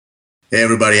Hey,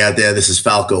 everybody out there, this is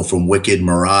Falco from Wicked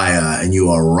Mariah, and you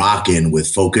are rocking with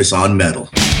Focus on Metal.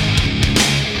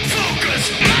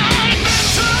 Focus on metal!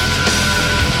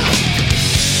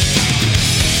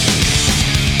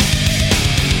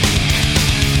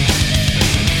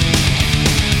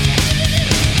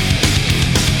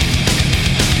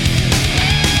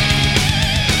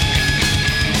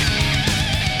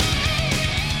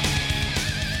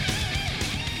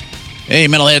 Hey,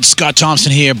 Metalheads, Scott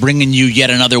Thompson here, bringing you yet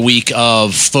another week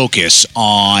of Focus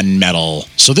on Metal.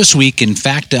 So this week, in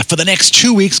fact, for the next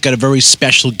 2 weeks, got a very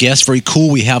special guest, very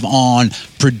cool. We have on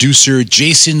producer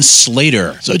Jason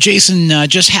Slater. So Jason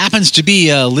just happens to be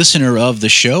a listener of the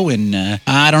show, and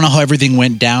I don't know how everything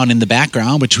went down in the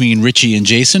background between Richie and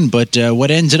Jason, but what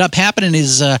ended up happening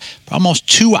is almost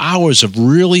 2 hours of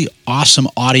really awesome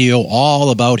audio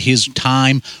all about his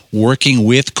time working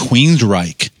with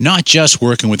Queensryche. Not just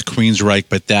working with Queensryche,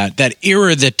 but that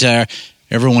era that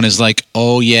everyone is like,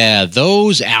 oh yeah,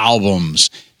 those albums.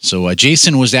 So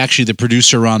Jason was actually the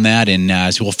producer on that, and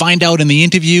as we'll find out in the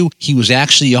interview, he was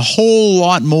actually a whole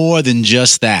lot more than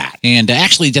just that. And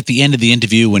actually, at the end of the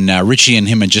interview, when Richie and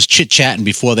him are just chit-chatting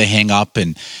before they hang up,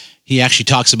 and he actually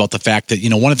talks about the fact that,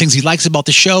 one of the things he likes about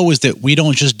the show is that we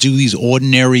don't just do these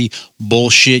ordinary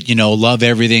bullshit, love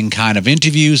everything kind of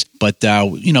interviews, but,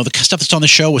 the stuff that's on the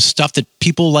show is stuff that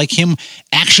people like him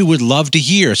actually would love to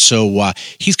hear. So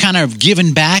he's kind of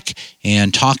giving back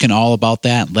and talking all about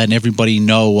that, letting everybody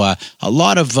know a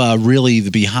lot of really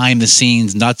the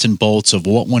behind-the-scenes nuts and bolts of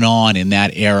what went on in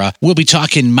that era. We'll be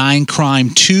talking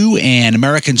Mindcrime 2 and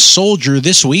American Soldier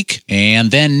this week,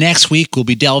 and then next week we'll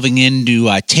be delving into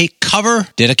Take Cover,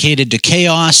 dedicated to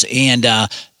Chaos, and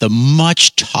the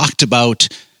much talked about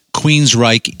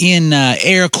Queensryche in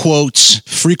air quotes,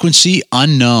 Frequency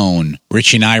Unknown.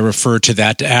 Richie and I refer to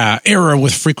that era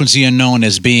with Frequency Unknown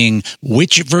as being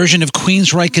which version of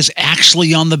Queensryche is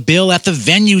actually on the bill at the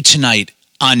venue tonight.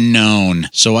 Unknown.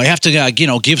 So I have to,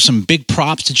 give some big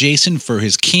props to Jason for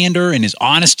his candor and his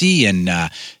honesty, and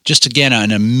just again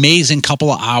an amazing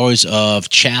couple of hours of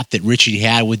chat that Richie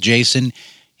had with Jason.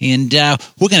 And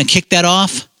we're going to kick that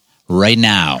off right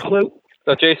now. Hello. Is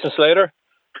that Jason Slater?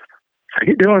 How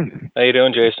you doing? How you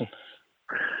doing, Jason?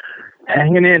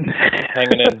 Hanging in.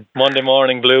 Hanging in. Monday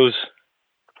morning blues.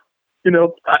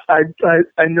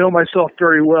 I know myself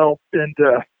very well, and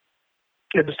I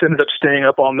just ended up staying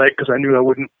up all night because I knew I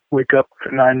wouldn't wake up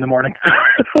at 9 in the morning.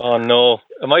 Oh, no.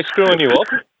 Am I screwing you up?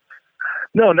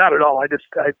 No, not at all. I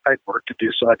had work to do,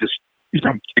 so I just,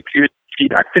 I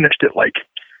finished at like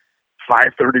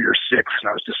 5:30 or 6, and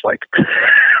I was just like,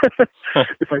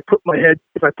 if I put my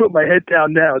head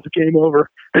down now, it's game over.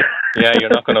 Yeah, you're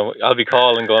not gonna. I'll be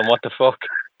calling, going, what the fuck?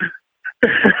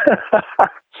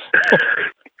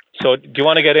 So, do you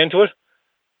want to get into it?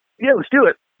 Yeah, let's do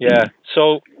it. Yeah.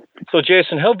 So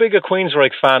Jason, how big a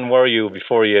Queensryche fan were you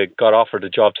before you got offered the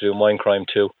job to do Mindcrime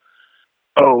 2?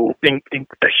 Oh, a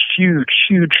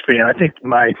huge fan. I think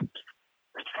my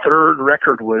third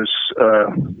record was,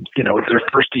 their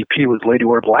first EP was Lady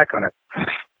Wear Black on it.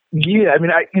 Yeah,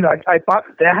 I bought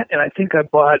that, and I think I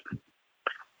bought,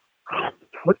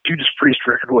 what Judas Priest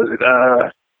record was it?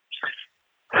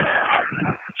 I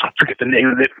forget the name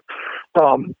of it.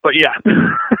 But yeah.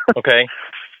 Okay.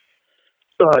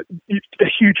 A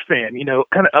huge fan,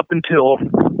 kind of up until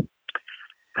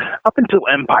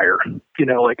Empire,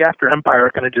 after Empire,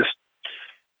 kind of just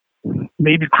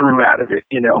maybe grew out of it,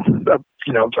 I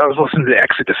was listening to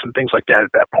Exodus and things like that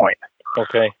at that point.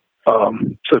 Okay. So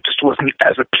it just wasn't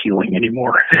as appealing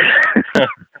anymore.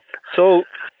 So,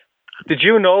 did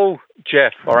you know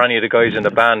Jeff or any of the guys in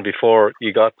the band before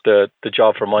you got the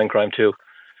job for Mindcrime 2?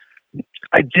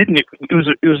 I didn't. It was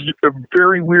a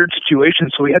very weird situation.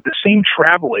 So we had the same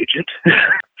travel agent,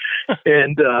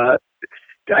 and I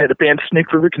had a band,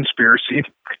 Snake River Conspiracy,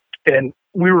 and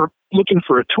we were looking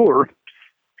for a tour.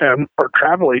 Our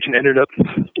travel agent ended up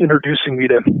introducing me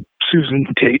to Susan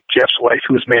Tate, Jeff's wife,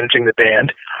 who was managing the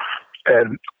band,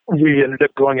 and we ended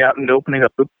up going out and opening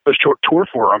up a short tour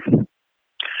for them.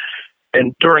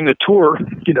 And during the tour,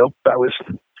 I was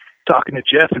talking to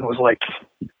Jeff and was like,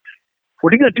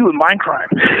 what are you going to do with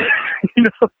Mindcrime?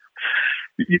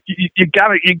 You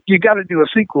gotta do a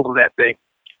sequel to that thing.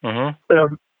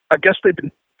 Mm-hmm. I guess they've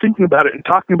been thinking about it and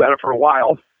talking about it for a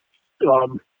while.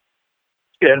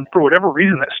 And for whatever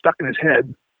reason, that stuck in his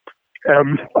head.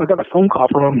 I got a phone call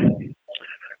from him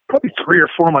probably 3 or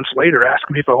 4 months later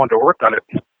asking me if I wanted to work on it.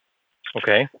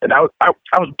 Okay. And I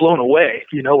was blown away,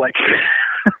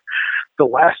 the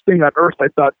last thing on earth I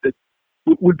thought that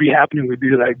would be happening would be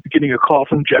that I'd be getting a call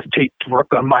from Jeff Tate to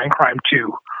work on Mindcrime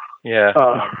 2. Yeah.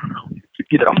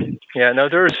 Yeah, no,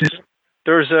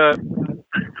 there's a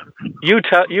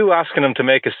you asking him to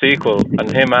make a sequel and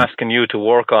him asking you to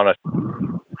work on it.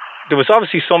 There was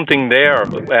obviously something there.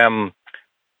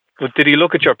 Did he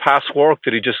look at your past work?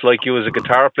 Did he just like you as a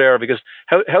guitar player? Because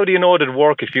how do you know it'd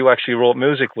work if you actually wrote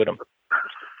music with him?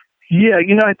 Yeah,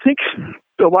 I think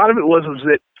a lot of it was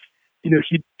that,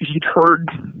 he'd heard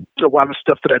a lot of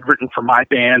stuff that I'd written for my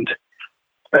band.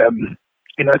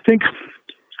 I think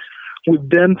with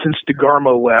them, since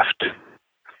DeGarmo left,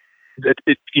 that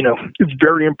it's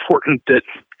very important that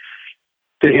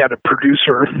they had a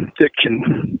producer that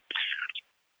can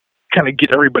kind of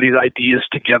get everybody's ideas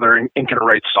together and can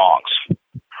write songs.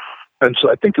 And so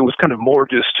I think it was kind of more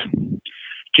just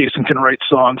Jason can write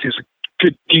songs. He's a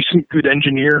good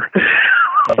engineer.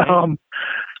 I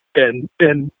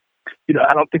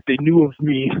don't think they knew of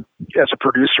me as a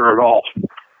producer at all.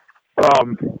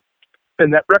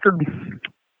 And that record,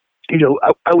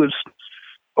 I was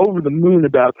over the moon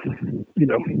about,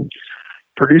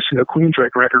 producing a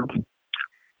Queensryche record.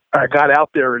 I got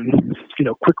out there and,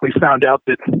 quickly found out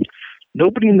that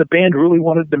nobody in the band really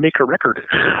wanted to make a record.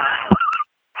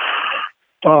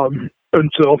 And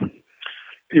so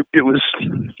it was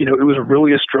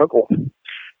really a struggle.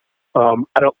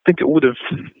 I don't think it would have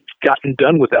gotten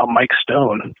done without Mike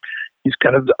Stone. He's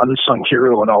kind of the unsung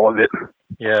hero in all of it.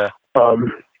 Yeah.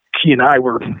 He and I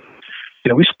were,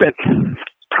 we spent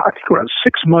probably around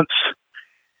 6 months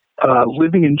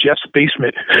living in Jeff's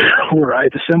basement where I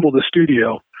had assembled a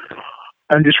studio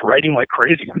and just writing like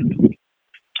crazy.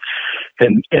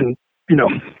 And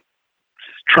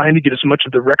trying to get as much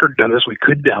of the record done as we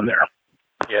could down there.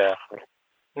 Yeah.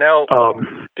 Now,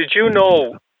 did you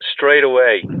know straight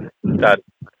away that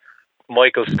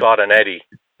Michael, Scott, and Eddie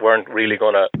weren't really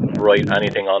going to write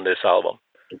anything on this album?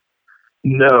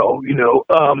 No,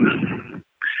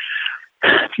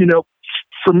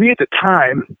 for me at the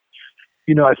time,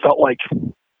 I felt like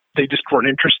they just weren't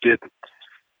interested.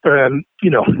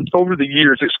 Over the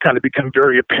years, it's kind of become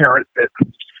very apparent that,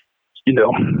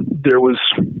 there was,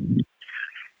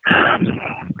 I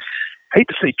hate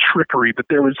to say trickery, but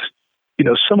there was,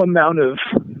 some amount of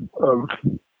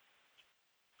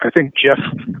I think Jeff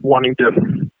wanting to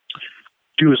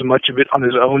do as much of it on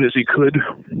his own as he could,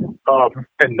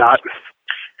 and not.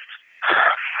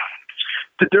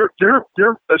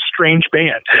 They're a strange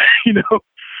band,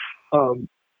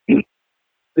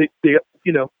 They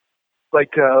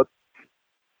like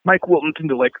Mike Wilton's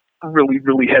into like really,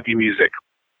 really heavy music,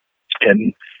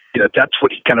 and that's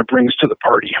what he kind of brings to the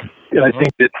party. And I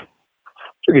think that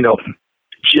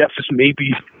Jeff is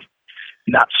maybe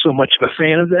not so much of a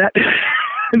fan of that.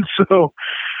 And so,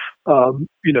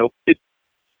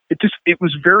 it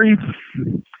was very,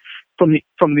 from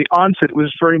the onset, it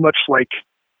was very much like,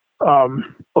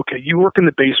 okay, you work in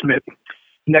the basement.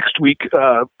 Next week,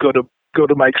 go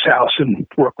to Mike's house and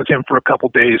work with him for a couple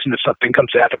days. And if something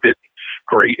comes out of it,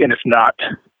 great. And if not,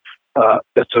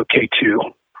 that's okay too.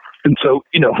 And so,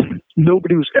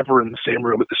 nobody was ever in the same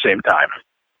room at the same time.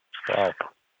 Wow.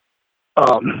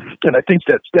 And I think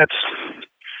that's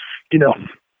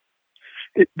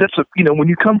when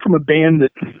you come from a band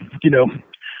that,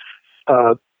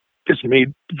 has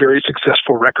made very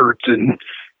successful records and,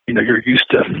 you're used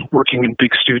to working in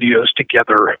big studios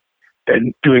together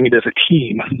and doing it as a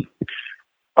team,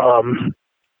 kind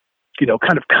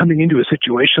of coming into a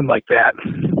situation like that,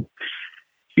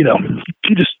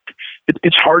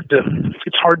 it's hard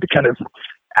to kind of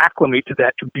acclimate to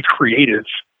that, to be creative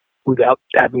without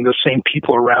having those same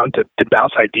people around to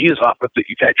bounce ideas off of that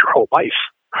you've had your whole life.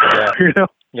 Yeah.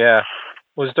 Yeah.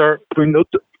 Was there any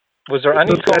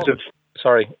talk?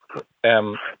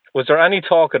 Was there any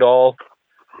talk at all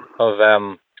of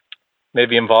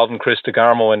maybe involving Chris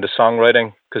DeGarmo in the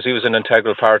songwriting, because he was an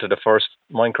integral part of the first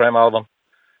Mindcrime album?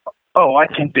 Oh, I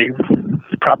think they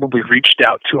probably reached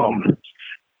out to him,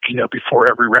 before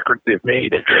every record they've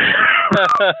made.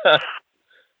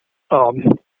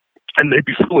 And they'd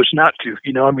be foolish not to.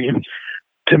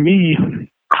 To me,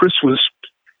 Chris was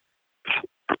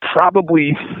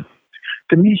probably,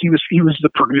 he was the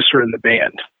producer in the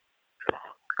band.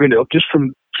 Just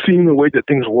from seeing the way that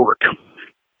things work.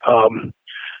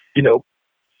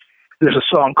 There's a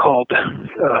song called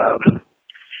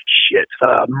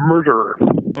Murderer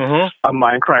on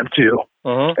Mindcrime 2.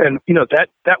 And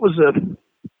that was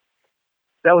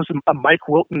a Mike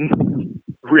Wilton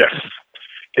riff.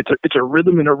 It's a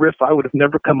rhythm and a riff I would have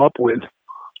never come up with,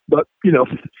 but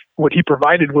what he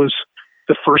provided was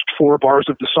the first 4 bars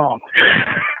of the song,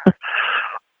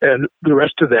 and the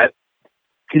rest of that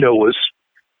was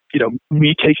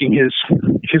me taking his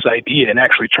idea and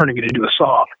actually turning it into a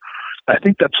song. I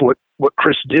think that's what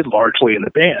Chris did largely in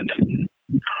the band.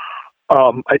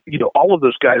 All of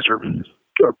those guys are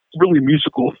are really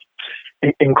musical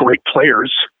and great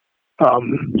players. I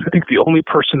think the only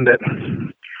person that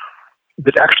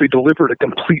actually delivered a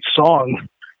complete song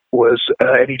was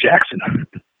Eddie Jackson.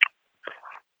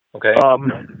 Okay.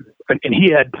 And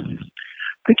he had,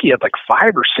 I think he had like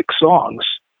 5 or 6 songs.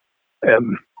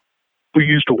 We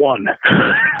used one.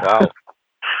 Wow.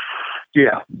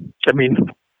 Yeah. I mean,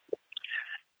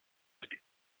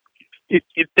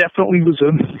 it definitely was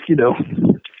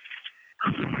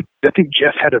I think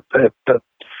Jeff had a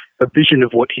vision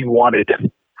of what he wanted.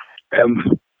 I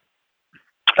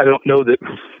don't know that,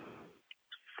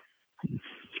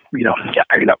 I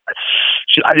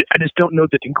just don't know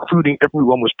that including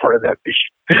everyone was part of that vision.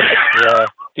 Yeah.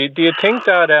 Do you think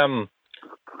that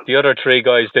the other 3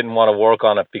 guys didn't want to work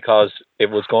on it because it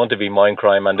was going to be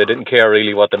Mindcrime and they didn't care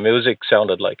really what the music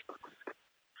sounded like?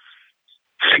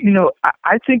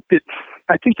 I think that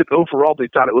overall they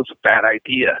thought it was a bad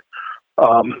idea.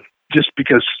 Just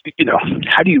because,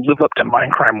 how do you live up to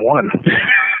Mindcrime 1?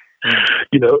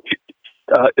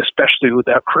 Especially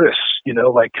without Chris,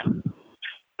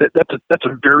 that's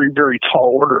a very, very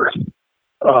tall order.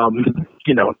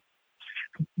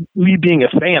 Me being a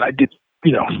fan, I did,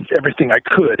 everything I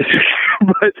could,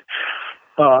 but,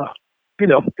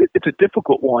 it's a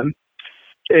difficult one.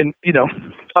 And,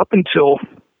 up until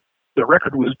the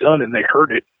record was done and they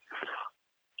heard it,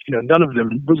 none of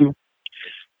them really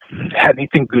had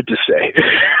anything good to say.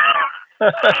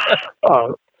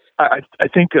 I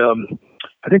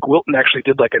think Wilton actually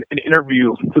did like an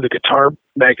interview with a guitar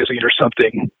magazine or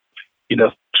something,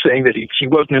 saying that he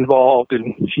wasn't involved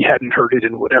and he hadn't heard it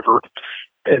and whatever.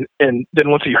 And then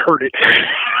once he heard it,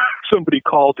 somebody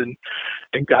called and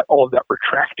got all of that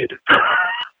retracted.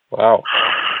 Wow.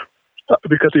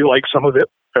 Because he liked some of it.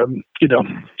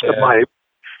 My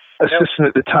assistant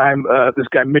at the time, this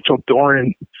guy Mitchell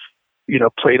Doran,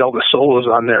 played all the solos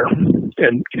on there,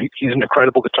 and he's an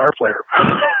incredible guitar player.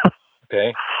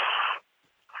 Okay.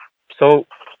 So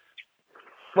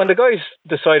when the guys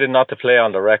decided not to play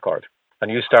on the record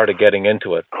and you started getting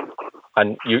into it,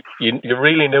 and you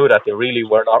really knew that they really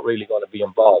were not really going to be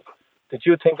involved, did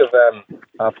you think of,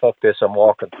 fuck this, I'm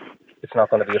walking, it's not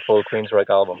going to be a full Queensryche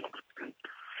album?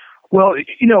 Well, it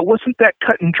wasn't that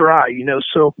cut and dry,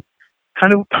 so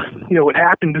kind of, what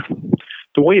happened,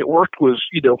 the way it worked was,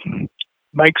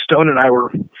 Mike Stone and I were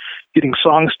getting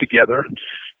songs together,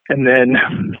 and then,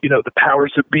 the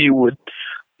powers that be would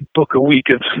book a week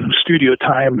of studio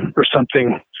time or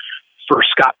something for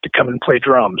Scott to come and play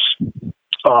drums.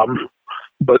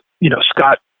 But,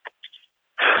 Scott,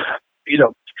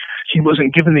 he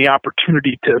wasn't given the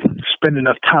opportunity to spend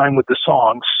enough time with the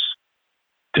songs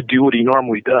to do what he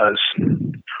normally does.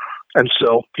 And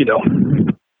so,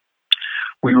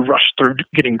 we rushed through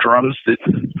getting drums that,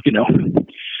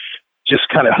 just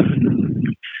kind of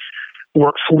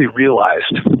weren't fully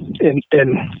realized. And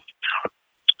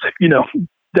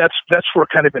that's where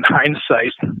kind of in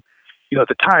hindsight, at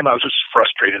the time I was just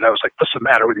frustrated. I was like, what's the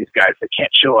matter with these guys? They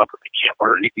can't show up, they can't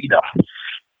learn,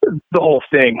 the whole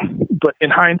thing. But in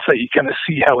hindsight, you kind of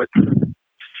see how it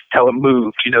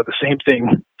moved. The same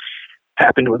thing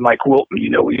happened with Mike Wilton.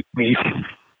 We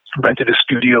rented a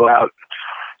studio out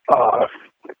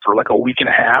for like a week and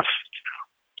a half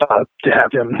to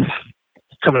have him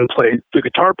come and play the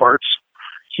guitar parts.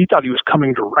 He thought he was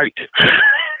coming to write.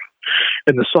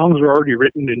 And the songs were already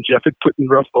written, and Jeff had put in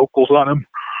rough vocals on them.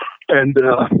 And,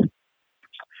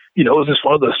 it was just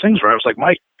one of those things where I was like,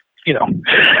 Mike, we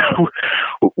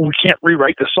can't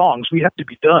rewrite the songs. We have to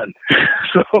be done.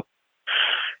 So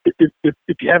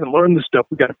if you haven't learned this stuff,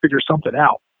 we got to figure something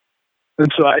out.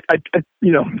 And so I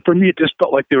for me, it just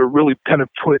felt like they were really kind of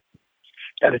put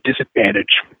at a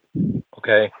disadvantage.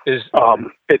 Okay.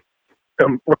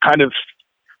 We're kind of,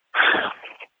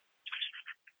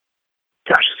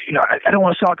 gosh, I don't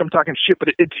want to sound like I'm talking shit, but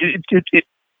it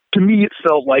to me, it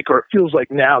felt like, or it feels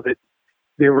like now, that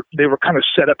they were kind of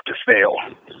set up to fail.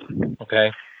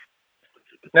 Okay.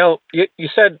 Now, you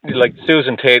said like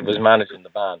Susan Tate was managing the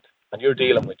band, and you're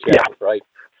dealing with Jeff, right?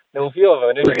 Now, if you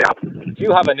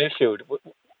have an issue,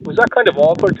 was that kind of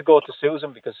awkward to go to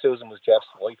Susan because Susan was Jeff's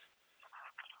wife?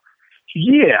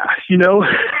 Yeah,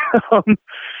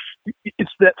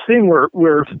 it's that thing where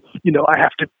I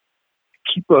have to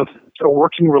keep a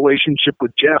working relationship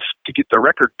with Jeff to get the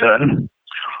record done.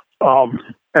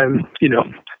 And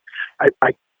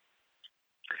I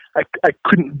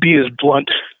couldn't be as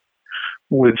blunt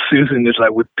with Susan as I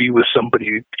would be with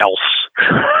somebody else.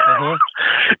 Mm-hmm.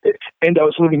 And I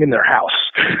was living in their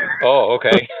house. Oh,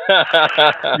 okay.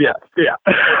 Yeah.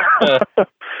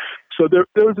 So there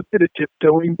was a bit of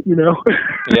tiptoeing,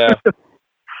 Yeah.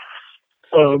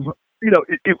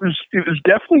 it was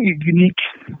definitely unique.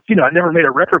 I never made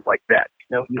a record like that.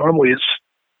 Normally it's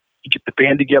you get the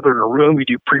band together in a room, you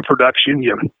do pre-production,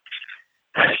 you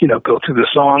go through the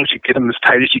songs, you get them as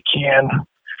tight as you can,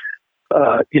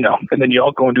 and then you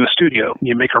all go into a studio and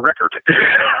you make a record.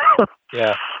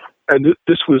 Yeah. And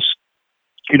this was,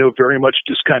 very much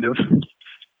just kind of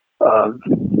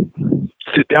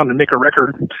sit down and make a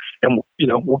record, and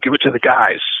we'll give it to the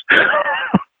guys.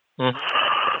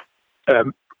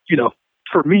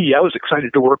 For me, I was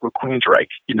excited to work with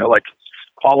Queensryche. Like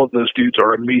all of those dudes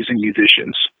are amazing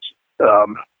musicians.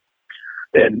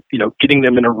 And getting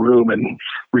them in a room and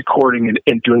recording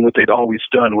and doing what they'd always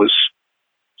done was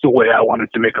the way I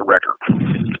wanted to make a record.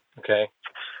 Okay.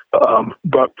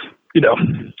 But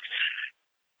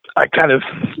I kind of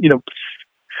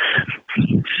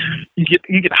you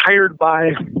get hired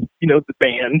by the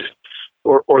band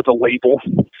or the label.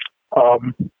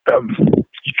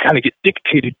 You kind of get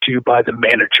dictated to by the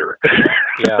manager.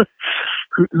 Yeah.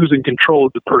 Who's in control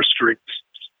of the purse strings.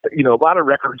 A lot of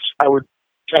records I would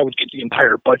get the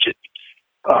entire budget,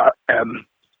 and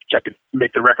I could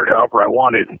make the record however I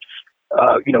wanted.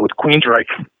 With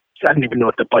Queensryche, I didn't even know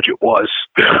what the budget was.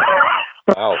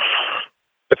 Wow.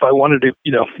 If I wanted to,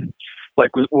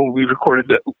 like when we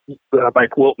recorded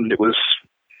Mike Wilton, it was,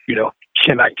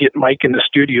 can I get Mike in the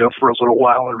studio for a little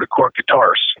while and record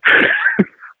guitars?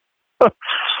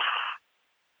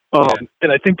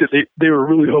 And I think that they were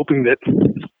really hoping that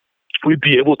we'd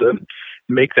be able to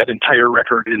make that entire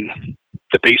record in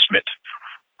the basement.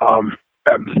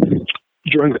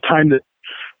 During the time that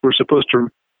we're supposed to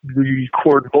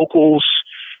record vocals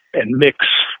and mix,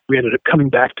 we ended up coming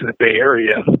back to the Bay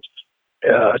Area,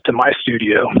 to my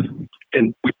studio,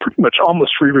 and we pretty much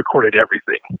almost re-recorded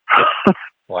everything.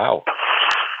 Wow.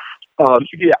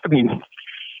 Yeah, I mean,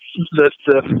 the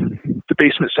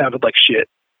basement sounded like shit.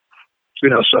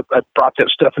 So I brought that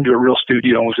stuff into a real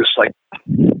studio and was just like,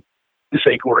 this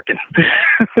ain't working.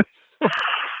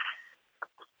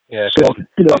 Yeah, so,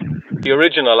 the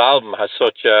original album has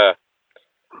such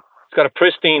it's got a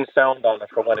pristine sound on it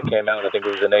from when it came out. I think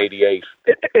it was in '88.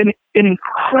 An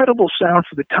incredible sound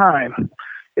for the time.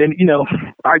 And,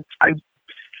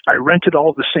 I rented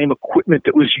all the same equipment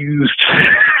that was used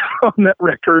on that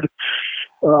record,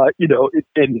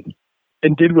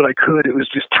 and did what I could. It was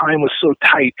just, time was so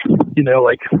tight,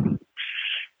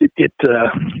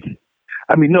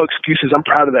 I mean, no excuses. I'm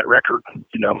proud of that record,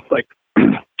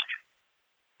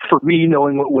 for me,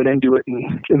 knowing what went into it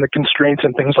and the constraints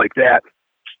and things like that,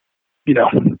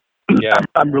 yeah,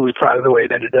 I'm really proud of the way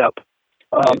it ended up.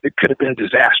 It could have been a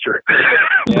disaster.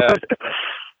 Yeah.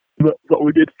 but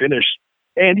we did finish.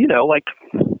 And,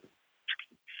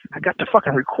 I got to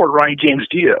fucking record Ronnie James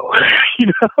Dio,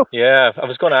 Yeah, I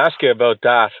was going to ask you about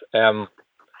that.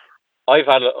 I've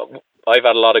had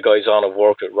a lot of guys on who've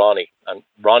worked with Ronnie, and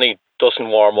Ronnie doesn't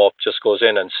warm up, just goes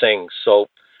in and sings. So,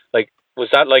 was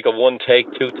that like a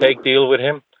 1-take, 2-take deal with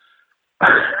him?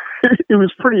 It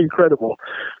was pretty incredible.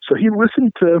 So he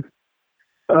listened to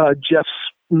Jeff's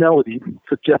melody.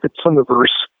 So Jeff had sung a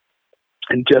verse,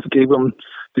 and Jeff gave him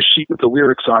the sheet with the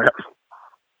lyrics on it.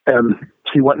 And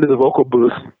he went into the vocal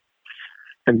booth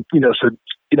and, said,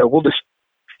 we'll just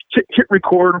hit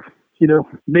record,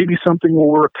 maybe something will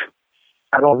work.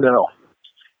 I don't know.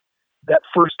 That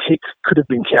first take could have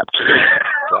been kept.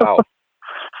 Wow.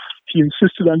 He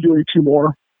insisted on doing 2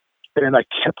 more, and I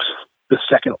kept the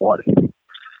second one.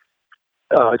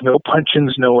 No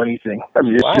punch-ins, no anything. I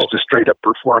mean, it's just a straight-up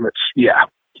performance. Yeah.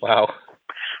 Wow.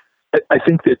 I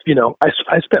think that,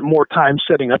 I spent more time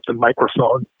setting up the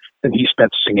microphone than he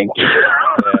spent singing. Yeah.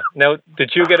 Now,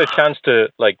 did you get a chance to,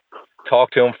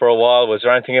 talk to him for a while? Was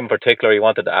there anything in particular you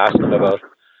wanted to ask him about?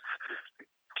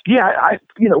 Yeah,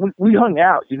 we hung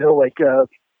out,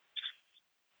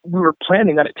 we were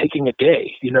planning on it taking a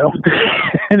day,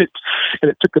 and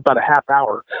it took about a half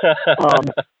hour.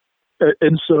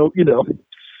 And so,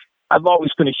 I've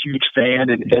always been a huge fan,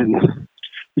 and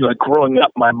growing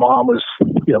up, my mom was,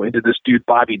 into this dude,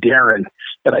 Bobby Darin,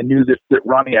 and I knew that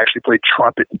Ronnie actually played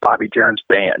trumpet in Bobby Darin's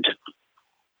band,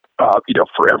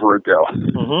 forever ago.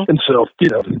 Mm-hmm. And so,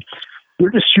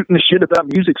 we're just shooting the shit about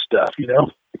music stuff,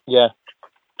 Yeah.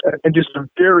 And just a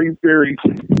very, very,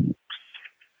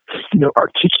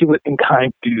 articulate and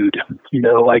kind dude,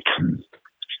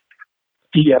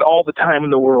 he had all the time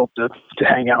in the world to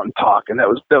hang out and talk. And that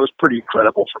was pretty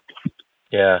incredible for me.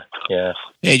 Yeah. Yeah.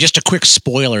 Hey, just a quick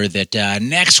spoiler that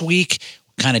next week,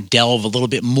 kind of delve a little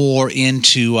bit more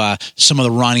into some of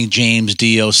the Ronnie James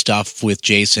Dio stuff with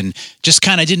Jason. Just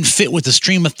kind of didn't fit with the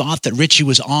stream of thought that Richie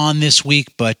was on this week,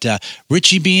 but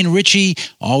Richie being Richie,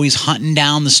 always hunting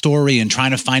down the story and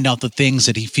trying to find out the things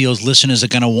that he feels listeners are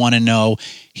going to want to know.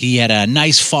 He had a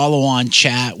nice follow-on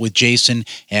chat with Jason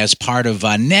as part of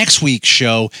next week's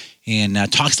show, and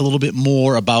talks a little bit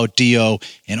more about Dio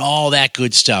and all that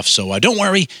good stuff. So don't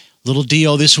worry, little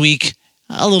Dio this week,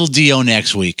 a little Dio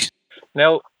next week.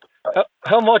 Now,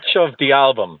 how much of the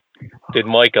album did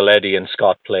Michael, Eddie, and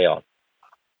Scott play on?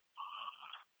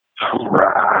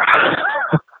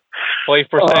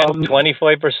 5%,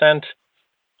 25%?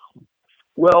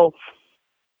 Well,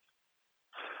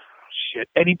 shit.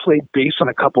 Eddie played bass on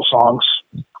a couple songs.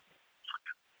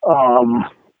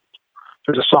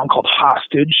 There's a song called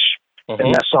Hostage,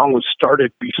 and that song was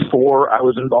started before I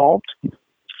was involved.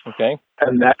 Okay.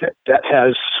 And that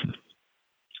has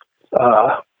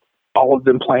all of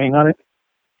them playing on it.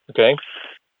 Okay.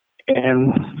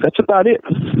 And that's about it.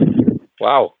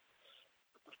 Wow.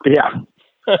 Yeah.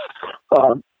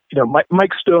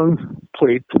 Mike Stone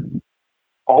played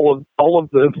all of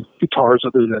the guitars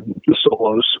other than the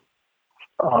solos.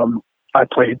 I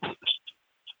played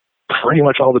pretty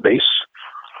much all the bass.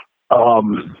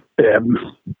 And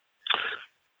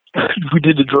we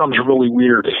did the drums really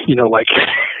weird.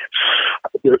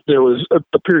 There was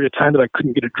a period of time that I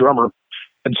couldn't get a drummer.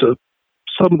 And so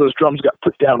some of those drums got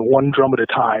put down one drum at a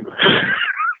time.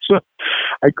 So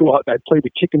I'd go out and I'd play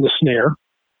the kick and the snare,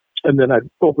 and then I'd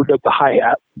overdub the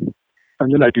hi-hat,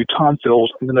 and then I'd do tom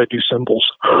fills, and then I'd do cymbals.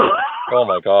 Oh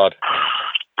my God.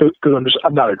 Because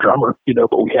I'm not a drummer,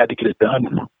 but we had to get it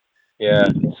done. Yeah.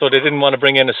 So they didn't want to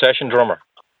bring in a session drummer?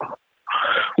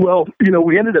 Well,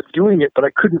 we ended up doing it, but I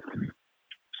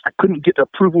couldn't get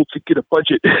approval to get a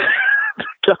budget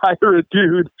to hire a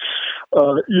dude,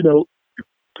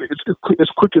 as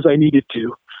quick as I needed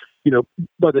to.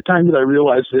 By the time that I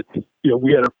realized that,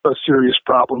 we had a serious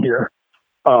problem here,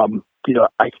 I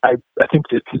think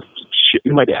that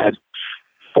we might have had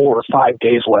 4 or 5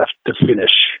 days left to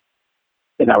finish,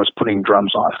 and I was putting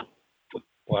drums on.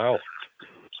 Wow.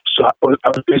 So I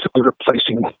was basically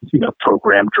replacing,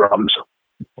 programmed drums.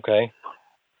 Okay.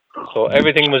 So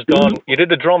everything was done. You did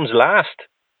the drums last?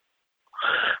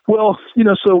 Well,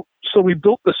 so we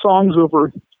built the songs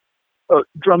over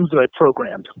drums that I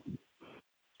programmed.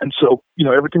 And so,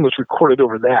 everything was recorded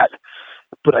over that.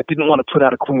 But I didn't want to put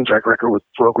out a Queensryche record with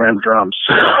programmed drums.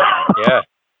 Yeah.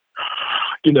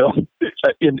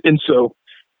 And so,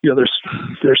 there's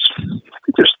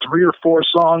 3 or 4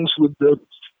 songs with the,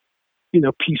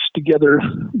 pieced together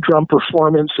drum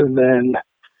performance, and then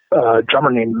a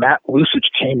drummer named Matt Lusich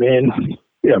came in.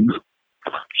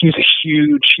 He's a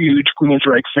huge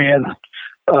Queensryche fan,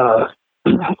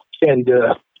 and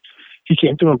he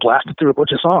came through and blasted through a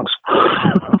bunch of songs.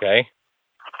 Okay.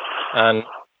 And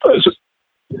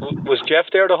was Jeff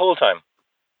there the whole time?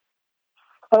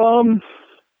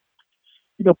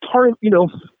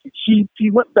 He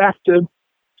went back to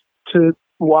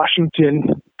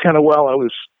Washington kind of while I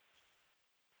was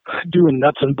doing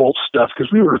nuts and bolts stuff,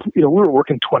 because we were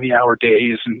working 20-hour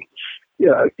days, and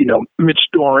Mitch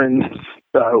Doran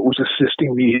was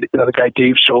assisting me. Another guy,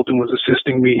 Dave Sheldon, was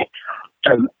assisting me,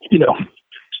 and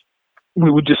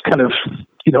we would just kind of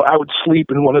I would sleep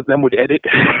and one of them would edit.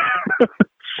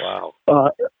 Wow.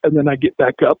 And then I'd get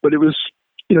back up, but it was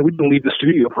we didn't leave the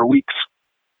studio for weeks.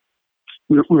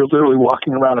 We were literally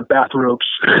walking around in bathrobes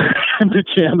and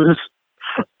pajamas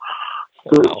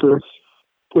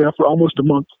for almost a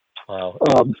month. Wow.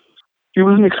 It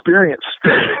was an experience.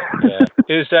 Yeah.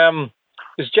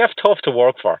 Is Jeff tough to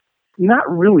work for? Not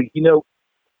really. He's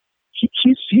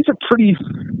a pretty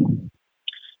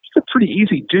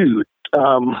easy dude.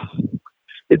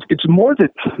 It's more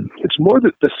that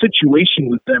the situation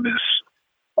with them is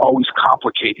always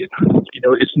complicated.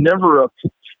 It's never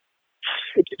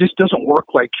it just doesn't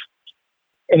work like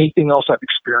anything else I've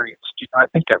experienced. I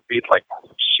think I've made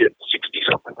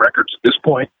 60-something records at this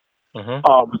point. Mm-hmm.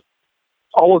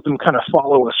 All of them kind of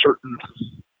follow a certain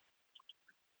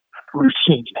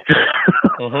routine.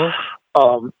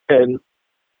 Mm-hmm. And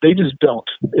they just don't.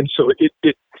 And so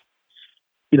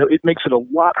it makes it a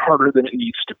lot harder than it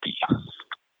needs to be.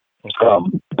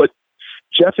 Okay. But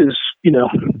Jeff is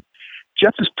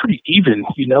pretty even,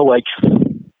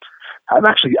 I've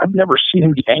never seen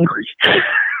him get angry.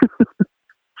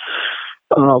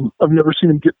 I've never seen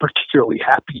him get particularly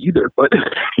happy either, but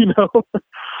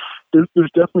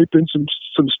there's definitely been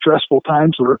some stressful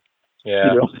times where,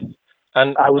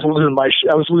 and I was losing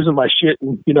my shit,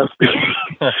 and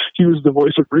he was the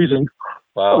voice of reason.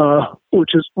 Wow.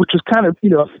 Which is kind of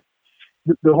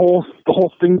the whole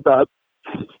thing about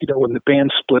when the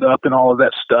band split up and all of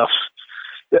that stuff,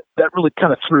 that really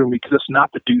kind of threw me because it's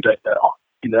not the dude I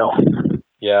know.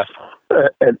 Yeah.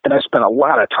 And I spent a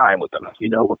lot of time with them. I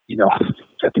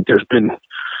think there's been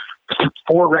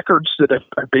 4 records that I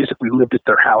basically lived at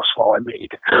their house while I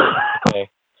made. Okay.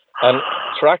 And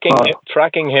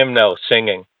tracking him now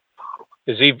singing,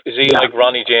 is he like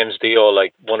Ronnie James Dio,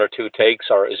 like 1 or 2 takes,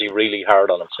 or is he really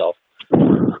hard on himself?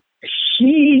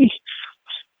 He's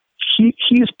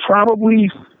probably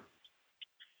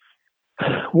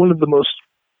one of the most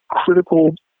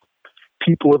critical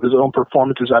people of his own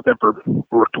performances I've ever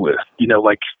worked with.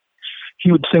 Like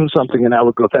he would sing something and I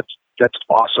would go, that's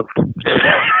awesome.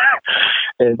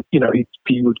 And,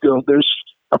 he would go, there's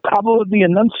a problem with the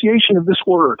enunciation of this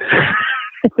word.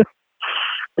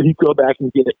 And he'd go back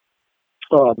and get it.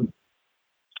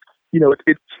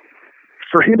 It's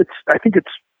for him, I think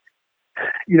it's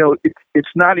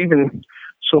not even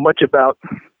so much about,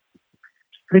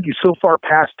 I think he's so far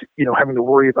past, having to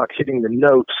worry about hitting the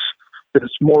notes that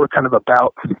it's more kind of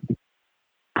about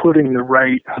putting the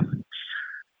right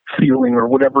feeling or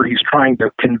whatever he's trying to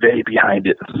convey behind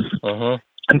it. Uh-huh.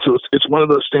 And so it's one of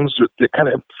those things that kind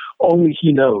of only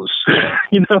he knows,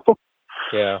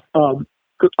 Yeah.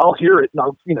 'Cause I'll hear it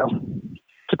and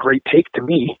it's a great take to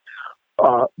me,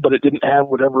 but it didn't have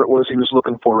whatever it was he was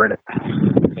looking for in it.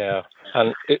 Yeah.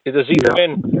 And does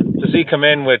he come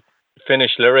in with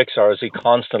finished lyrics, or is he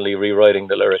constantly rewriting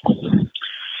the lyrics?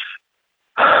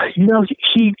 He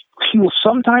will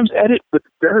sometimes edit, but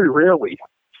very rarely.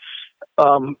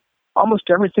 Almost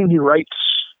everything he writes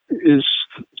is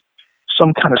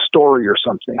some kind of story or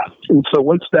something. And so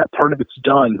once that part of it's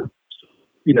done,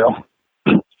 I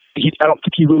don't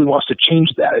think he really wants to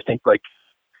change that. I think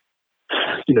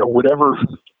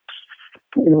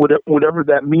whatever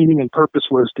that meaning and purpose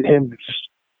was to him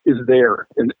is there.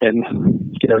 And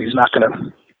he's not going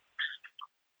to,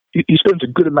 he spends a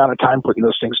good amount of time putting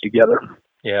those things together.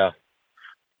 Yeah.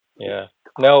 Yeah.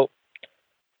 Now,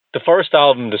 the first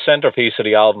album, the centerpiece of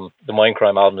the album, the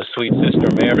Mindcrime album, the Sweet Sister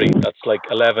Mary, that's like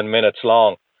 11 minutes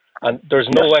long. And there's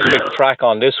no epic track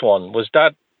on this one. Was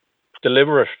that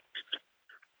deliberate?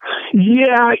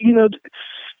 Yeah,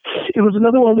 it was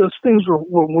another one of those things where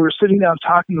when we were sitting down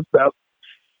talking about,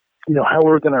 how we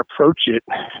were going to approach it,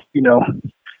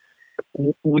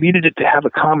 we needed it to have a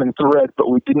common thread, but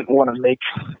we didn't want to make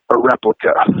a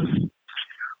replica.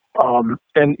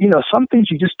 And some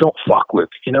things you just don't fuck with,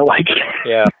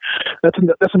 yeah, that's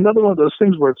another one of those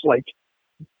things where it's like,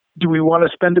 do we want to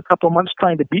spend a couple months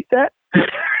trying to beat that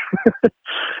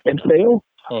and fail?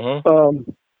 Uh-huh.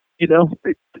 It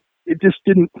just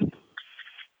didn't,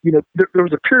 there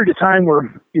was a period of time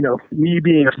where, me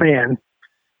being a fan,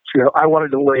 I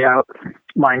wanted to lay out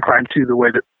Mindcrime 2 the way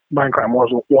that Mindcrime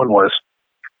 1 was.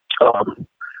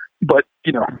 But,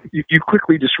 you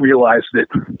quickly just realize that,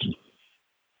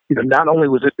 not only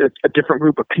was it a different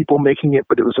group of people making it,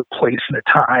 but it was a place and a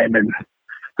time, and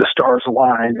the stars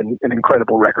aligned, and an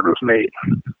incredible record was made.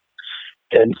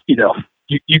 And, you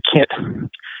can't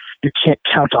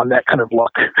count on that kind of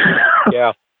luck.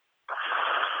 Yeah.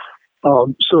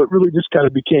 So it really just kind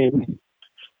of became,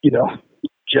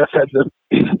 Jeff had the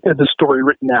story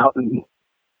written out, and,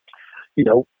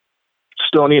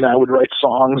 Stoney and I would write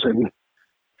songs, and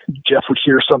Jeff would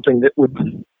hear something that would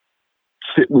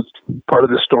fit with part of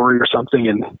the story or something,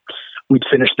 and we'd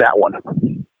finish that one.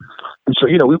 And so,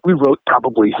 we wrote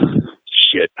probably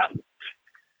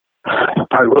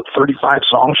wrote 35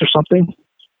 songs or something.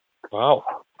 Wow.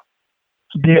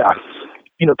 Yeah.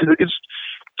 'Cause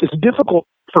it's difficult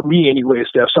for me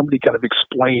anyways to have somebody kind of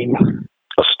explain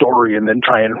a story and then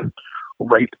try and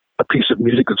write a piece of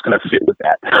music that's going to fit with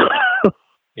that.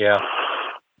 Yeah.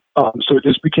 So it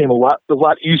just became a lot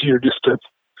easier just to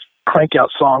crank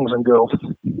out songs and go,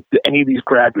 do any of these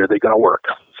grab you? Are they going to work?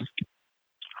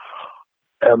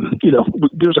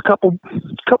 There's a couple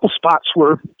spots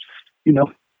where,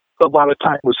 a lot of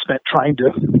time was spent trying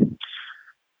to,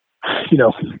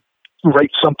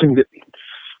 write something that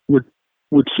would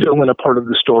fill in a part of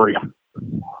the story.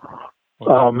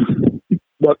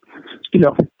 But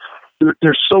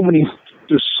there's so many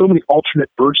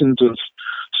alternate versions of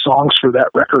songs for that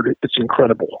record. It's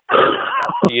incredible.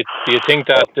 Do you think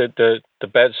that the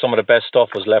best, some of the best stuff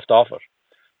was left off it?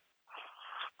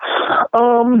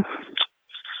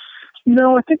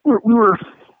 I think we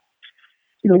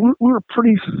were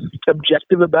pretty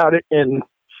objective about it, and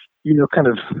kind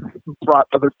of brought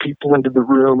other people into the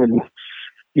room, and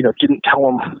didn't tell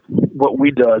them what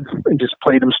we did, and just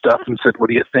played them stuff and said, "What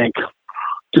do you think?"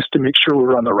 Just to make sure we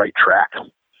were on the right track.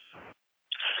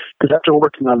 Because after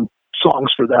working on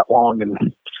songs for that long,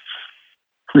 and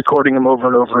recording them over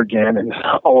and over again and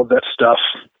all of that stuff.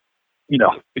 You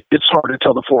know, it's hard to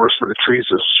tell the forest for the trees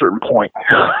at a certain point.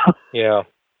 Yeah.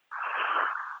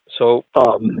 So,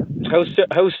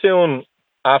 how soon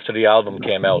after the album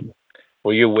came out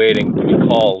were you waiting to be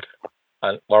called,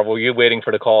 or were you waiting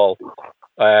for the call?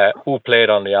 Who played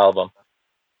on the album?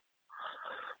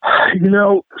 You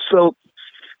know, so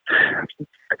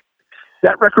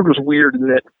that record was weird in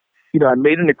that, you know, I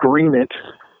made an agreement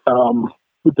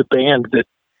with the band that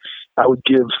I would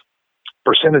give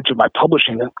percentage of my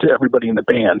publishing to everybody in the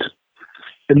band.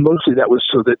 And mostly that was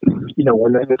so that, you know,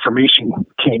 when that information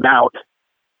came out,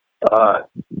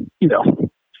 you know,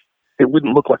 it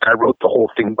wouldn't look like I wrote the whole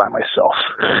thing by myself.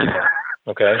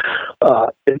 Okay.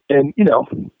 And you know,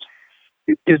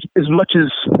 as much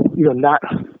as, you know, not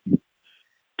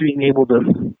being able to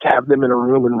have them in a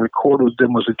room and record with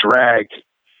them was a drag,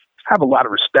 I have a lot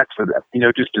of respect for them, you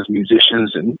know, just as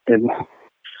musicians and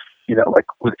you know, like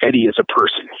with Eddie as a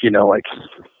person, you know, like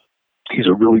he's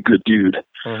a really good dude.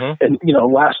 Mm-hmm. And, you know,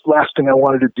 last thing I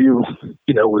wanted to do,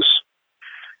 you know, was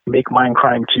make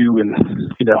Mindcrime 2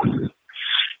 and, you know,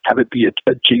 have it be a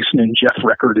Jason and Jeff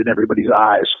record in everybody's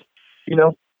eyes. You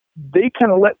know, they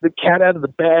kind of let the cat out of the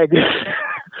bag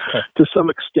to some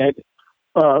extent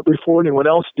before anyone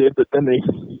else did, but then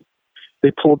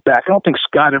they pulled back. I don't think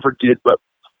Scott ever did, but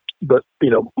you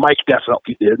know, Mike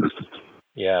definitely did.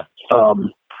 Yeah.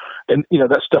 And you know,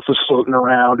 that stuff was floating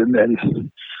around, and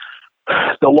then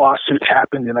the lawsuit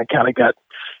happened, and I kind of got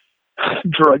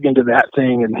drug into that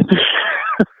thing, and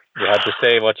you had to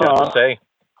say what you had to say.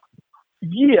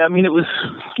 Yeah, I mean, it was,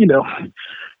 you know,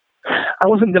 I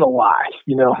wasn't going to lie,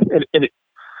 you know, and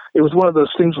it was one of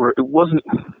those things where it wasn't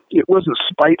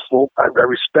spiteful. I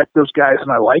respect those guys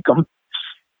and I like them,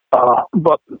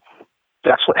 but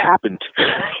that's what happened,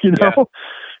 you know.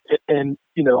 Yeah. And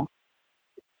you know,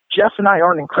 Jeff and I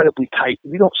aren't incredibly tight.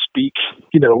 We don't speak,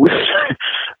 you know.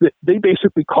 They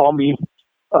basically call me,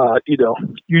 you know,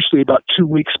 usually about 2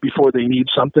 weeks before they need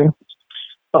something.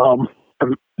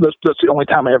 That's the only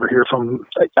time I ever hear from him.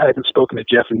 I haven't spoken to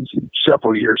Jeff in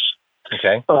several years.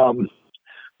 Okay.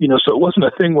 You know, so it wasn't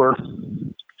a thing where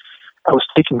I was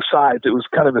taking sides. It was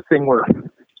kind of a thing where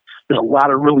there's a lot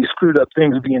of really screwed up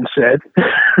things being said.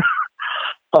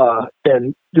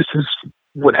 And this is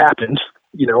what happened,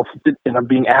 you know, and I'm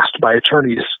being asked by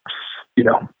attorneys, you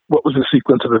know, what was the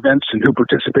sequence of events and who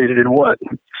participated in what.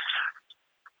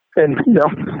 And, you know,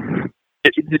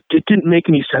 it didn't make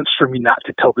any sense for me not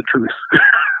to tell the truth.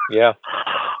 Yeah.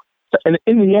 And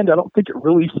in the end, I don't think it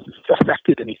really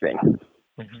affected anything.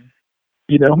 Mm-hmm.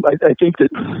 You know, I think that,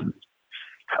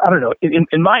 I don't know,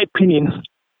 in my opinion,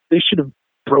 they should have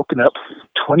broken up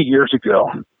 20 years ago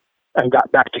and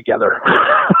got back together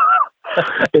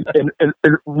and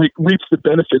reaped the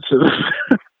benefits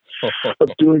of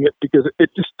doing it, because it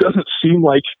just doesn't seem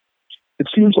like, it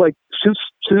seems like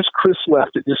since Chris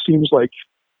left, it just seems like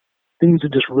things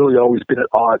have just really always been at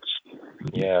odds.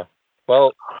 Yeah.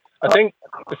 Well, I think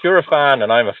if you're a fan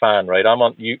and I'm a fan, right?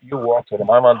 You worked with him.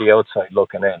 I'm on the outside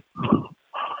looking in.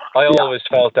 I always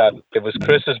felt that it was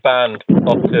Chris's band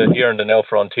up to Here and the Now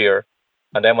Frontier,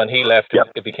 and then when he left,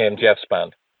 it became Jeff's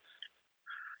band.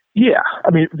 Yeah,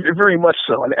 I mean, very much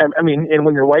so. And I mean, and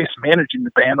when your wife's managing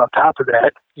the band on top of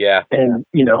that, and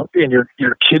you know, and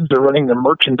your kids are running the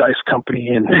merchandise company,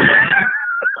 and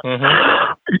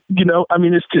mm-hmm. you know, I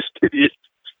mean, it's just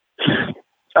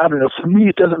I don't know. For me,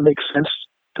 it doesn't make sense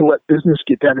to let business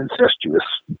get that incestuous.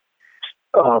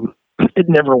 It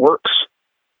never works.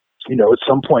 You know, at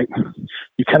some point,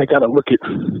 you kind of got to look at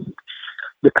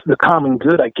the common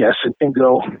good, I guess, and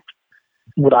go,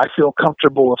 would I feel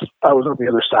comfortable if I was on the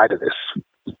other side of this?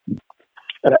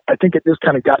 And I think it just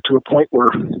kind of got to a point where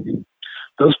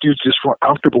those dudes just weren't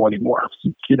comfortable anymore,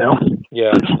 you know?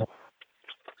 Yeah.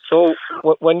 So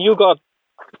when you got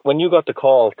the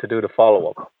call to do the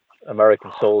follow-up,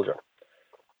 American Soldier,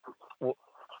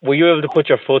 were you able to put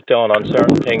your foot down on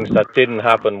certain things that didn't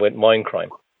happen with Mindcrime?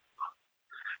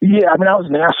 Yeah, I mean, I was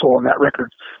an asshole on that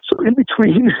record. So in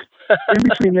between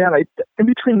that,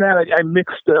 I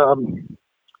mixed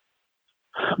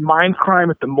Mindcrime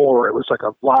at the Moor. It was like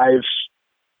a live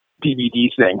DVD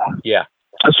thing. Yeah,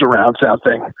 a surround sound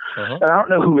thing. Uh-huh. And I don't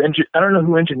know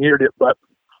who engineered it, but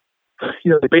you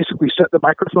know, they basically set the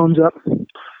microphones up,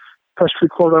 pressed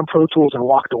record on Pro Tools, and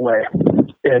walked away.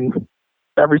 And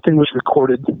everything was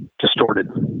recorded distorted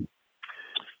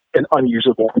and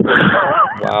unusable.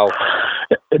 Wow.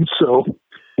 And so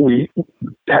we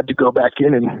had to go back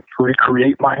in and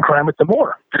recreate Mindcrime at the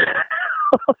Moor.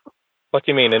 What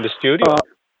do you mean, in the studio?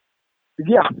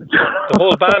 Yeah. The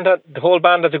whole band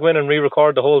had to go in and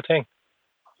re-record the whole thing?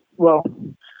 Well,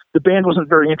 the band wasn't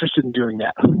very interested in doing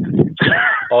that.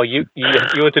 Oh, you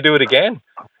had to do it again?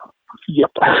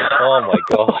 Yep. Oh my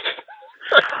God.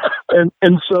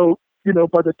 and so,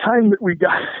 by the time we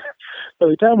got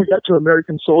to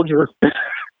American Soldier,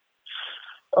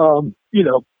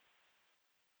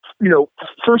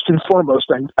 first and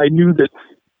foremost, I knew that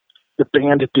the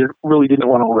band really didn't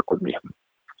want to work with me.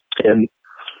 And,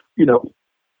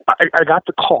 I got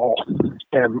the call,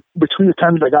 and between the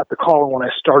time that I got the call and when I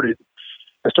started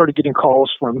getting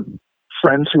calls from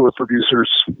friends who were producers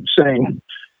saying,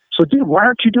 "So, dude, why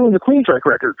aren't you doing the Queensryche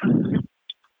record?"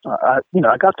 I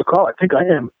got the call. I think I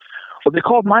am. Well, they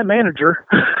called my manager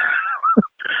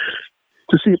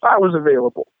to see if I was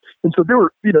available, and so they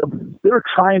were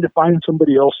trying to find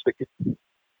somebody else that could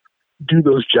do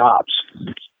those jobs.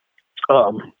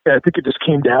 And I think it just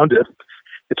came down to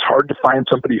it's hard to find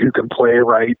somebody who can play,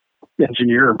 write,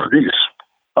 engineer, and produce.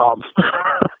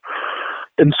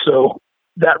 And so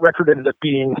that record ended up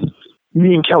being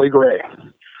me and Kelly Gray.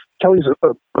 Kelly's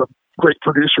a great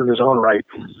producer in his own right.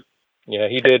 Yeah,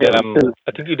 he did. I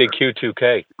think he did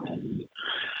Q2K.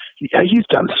 Yeah, he's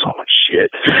done so much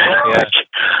shit. Yeah.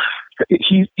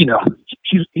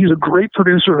 He's a great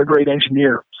producer and a great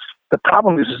engineer. The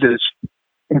problem is that it's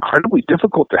incredibly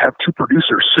difficult to have two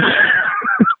producers.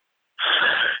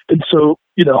 And so,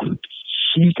 he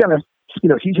kind of,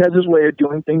 he has his way of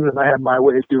doing things and I have my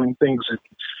way of doing things. And,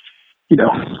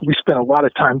 we spent a lot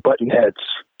of time butting heads.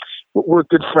 We're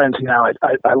good friends now.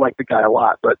 I like the guy a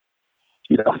lot, but,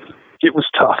 it was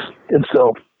tough. And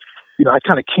so, I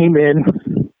kind of came in,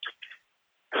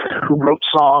 wrote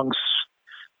songs,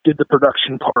 did the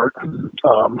production part,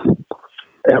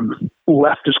 and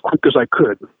left as quick as I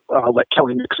could. Let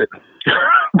Kelly mix it.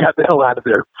 Got the hell out of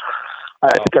there.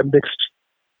 I think I mixed,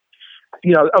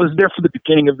 I was there for the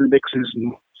beginning of the mixes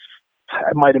and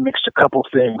I might have mixed a couple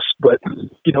things, but,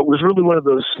 it was really one of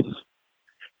those,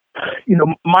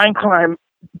 Mindcrime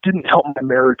didn't help my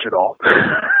marriage at all.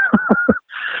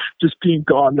 Just being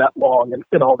gone that long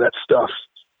and all that stuff.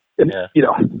 And, I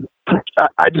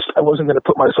wasn't going to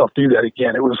put myself through that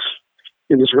again. It was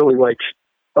really like,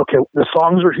 okay, the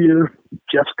songs are here.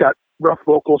 Jeff's got rough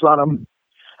vocals on them.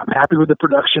 I'm happy with the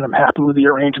production. I'm happy with the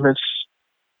arrangements.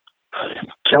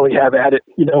 Kelly, have at it.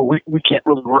 We can't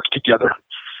really work together.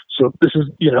 So this is,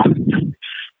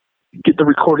 get the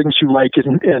recordings you like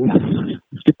and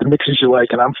get the mixes you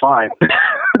like, and I'm fine.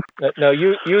 Now,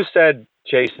 you said,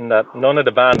 Jason, that none of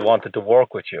the band wanted to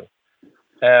work with you.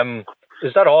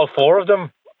 Is that all four of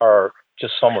them or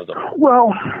just some of them?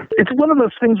 Well, it's one of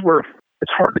those things where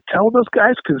it's hard to tell those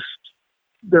guys because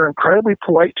they're incredibly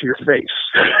polite to your face.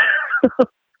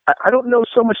 I don't know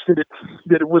so much that it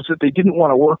was that they didn't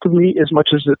want to work with me as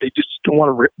much as that they just didn't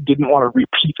want to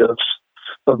repeat of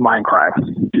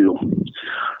Mindcrime do.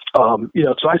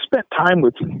 So I spent time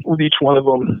with each one of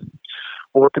them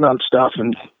working on stuff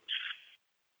and,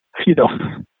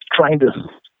 trying to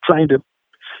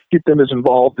get them as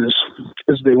involved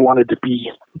as they wanted to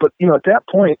be. But, at that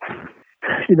point,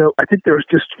 I think there was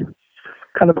just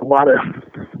kind of a lot of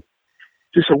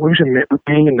disillusionment with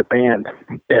being in the band.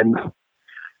 And,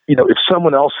 if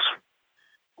someone else,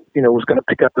 was going to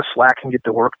pick up the slack and get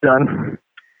the work done,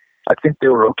 I think they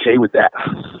were okay with that.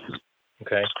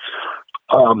 Okay.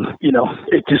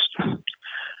 It just,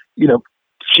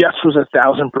 Jeff was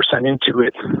 1,000% into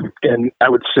it. And I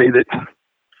would say that,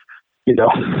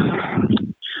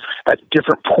 at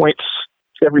different points,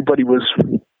 everybody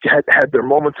had their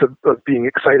moments of being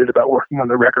excited about working on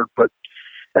the record, but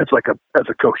as a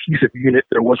cohesive unit,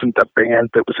 there wasn't a band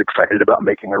that was excited about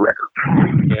making a record.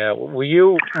 Yeah. Were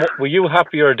you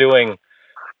happier doing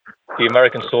the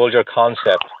American Soldier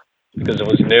concept because it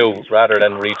was new rather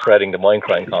than retreading the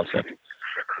Mindcrime concept?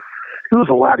 It was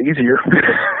a lot easier.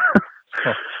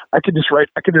 I could just write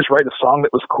a song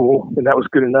that was cool and that was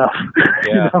good enough.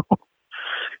 Yeah.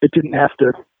 It didn't have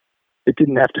to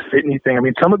fit anything. I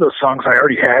mean, some of those songs I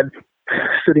already had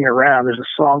sitting around. There's a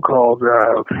song called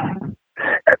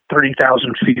At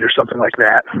 30,000 Feet or something like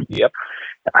that. Yep.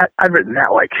 I'd written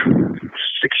that like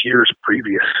 6 years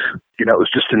previous. It was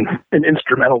just an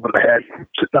instrumental that I had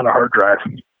sitting on a hard drive.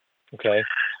 Okay.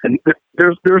 And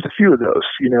there's a few of those,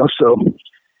 so,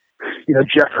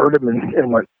 Jeff heard them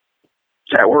and went,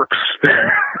 that works.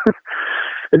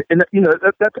 and that I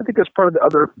think that's part of the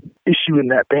other issue in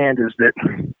that band is that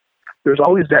there's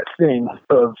always that thing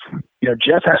of,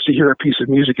 Jeff has to hear a piece of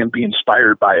music and be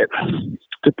inspired by it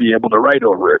to be able to write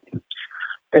over it.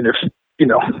 And if,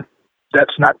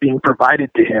 that's not being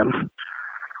provided to him,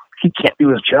 he can't do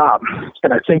his job.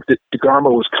 And I think that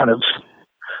DeGarmo was kind of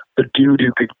the dude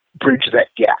who could bridge that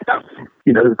gap,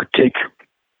 who could take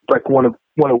like one of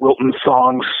Wilton's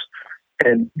songs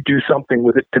and do something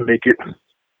with it to make it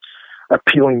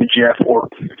appealing to Jeff or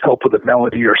help with a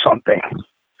melody or something.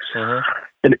 Uh-huh.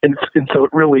 And so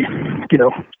it really, you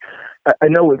know, I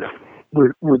know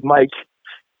with Mike,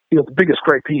 you know, the biggest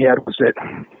gripe he had was that,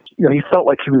 you know, he felt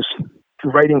like he was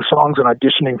writing songs and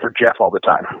auditioning for Jeff all the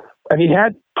time. And he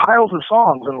had piles of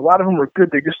songs, and a lot of them were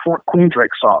good. They just weren't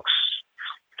Queensryche songs.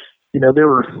 You know, they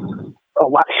were a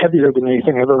lot heavier than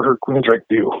anything I've ever heard Queensryche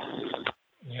do.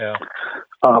 Yeah.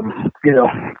 You know,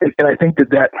 and I think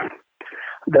that's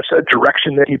a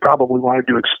direction that he probably wanted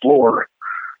to explore.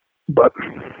 But,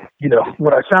 you know,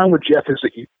 what I found with Jeff is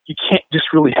that you can't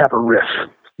just really have a riff.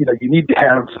 You know, you need to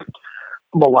have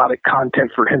melodic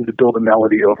content for him to build a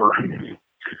melody over.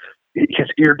 His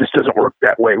ear just doesn't work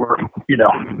that way where, you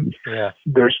know,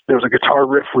 there's a guitar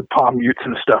riff with palm mutes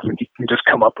and stuff, and he can just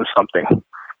come up with something.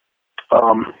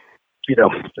 You know,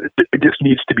 it just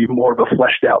needs to be more of a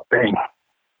fleshed out thing.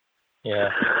 Yeah.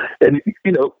 And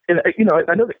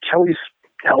I know that Kelly's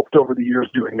helped over the years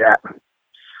doing that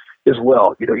as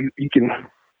well. You know,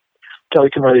 Kelly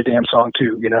can write a damn song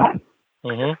too, you know?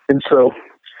 Mm-hmm. And so,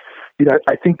 you know,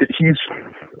 I think that he's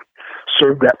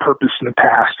served that purpose in the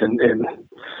past, and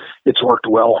it's worked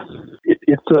well.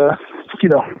 It's you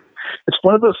know, it's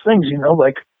one of those things, you know,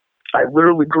 like I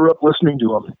literally grew up listening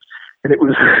to him, and it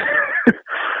was,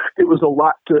 it was a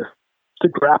lot to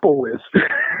grapple with.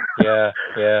 Yeah.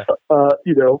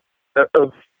 You know,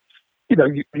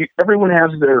 everyone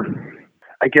has their,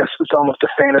 I guess it's almost a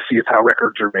fantasy of how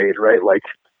records are made, right? Like,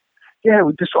 yeah,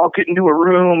 we just all get into a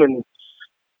room and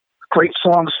great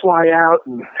songs fly out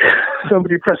and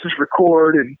somebody presses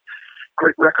record and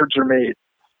great records are made.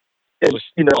 And,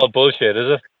 you know, all bullshit,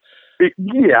 is it?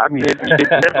 Yeah, I mean, it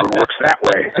never works that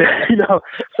way. You know,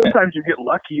 sometimes you get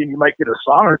lucky and you might get a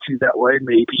song or two that way,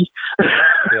 maybe.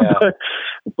 Yeah.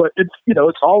 but it's, you know,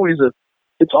 it's always a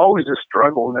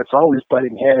struggle, and it's always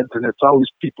butting heads, and it's always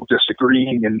people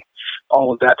disagreeing and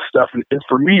all of that stuff. And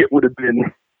for me, it would have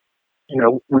been, you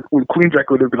know, with Queensryche,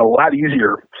 would have been a lot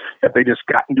easier if they just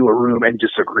got into a room and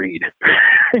just agreed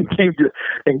and came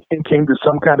to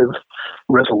some kind of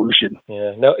resolution.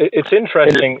 Yeah. No, it's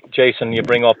interesting, Jason, you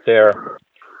bring up there.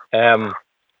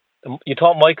 You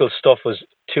thought Michael's stuff was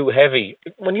too heavy.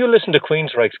 When you listen to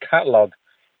Queensryche's catalog,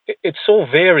 it's so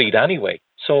varied anyway.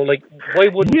 So, like, why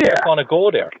wouldn't you want to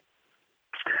go there?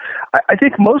 I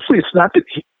think mostly it's not that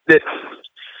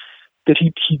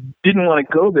he didn't want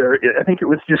to go there. I think it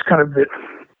was just kind of that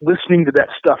listening to that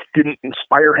stuff didn't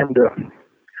inspire him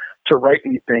to write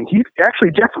anything.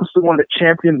 Jeff was the one that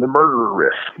championed the Murderer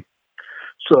riff.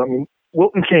 So, I mean,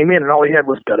 Wilton came in and all he had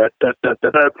was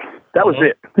da-da-da-da-da-da. That was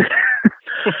it.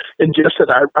 And Jeff said,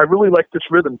 I really like this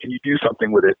rhythm. Can you do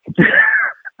something with it?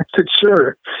 I said,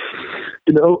 sure.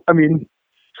 You know, I mean,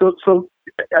 so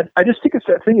I just think it's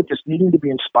that thing of just needing to be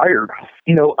inspired.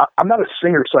 You know, I'm not a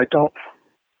singer, so I don't.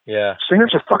 Yeah.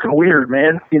 Singers are fucking weird,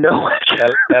 man. You know,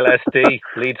 LSD,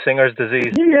 lead singer's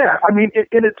disease. Yeah, I mean,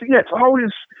 it's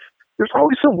always, there's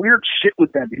always some weird shit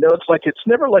with them. You know, it's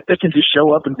never like they can just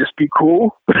show up and just be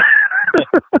cool.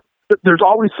 There's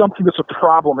always something that's a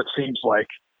problem. It seems like.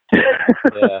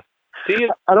 Yeah.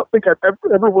 I don't think I've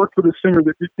ever worked with a singer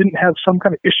that didn't have some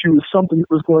kind of issue with something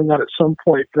that was going on at some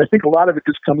point. And I think a lot of it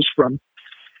just comes from,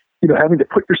 you know, having to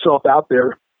put yourself out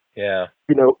there. Yeah.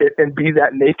 You know, and be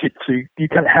that naked. So you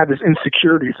kind of have this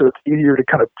insecurity. So it's easier to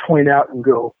kind of point out and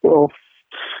go, well,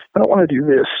 I don't want to do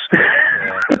this.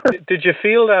 Yeah. Did you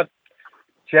feel that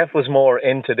Jeff was more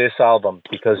into this album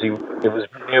because it was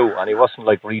new and he wasn't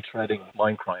like retreading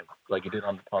Mindcrime like he did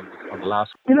on the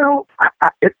last one? You know,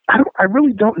 I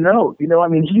really don't know. You know, I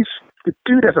mean, the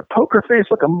dude has a poker face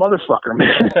like a motherfucker,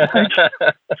 man.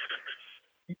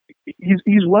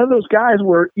 He's one of those guys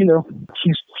where, you know,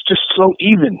 he's just so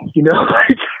even, you know,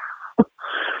 like,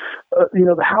 you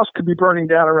know, the house could be burning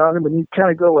down around him and you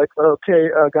kind of go like, okay,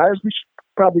 guys, we should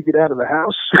probably get out of the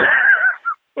house.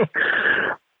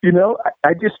 You know,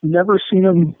 I just never seen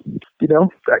him, you know,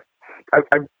 I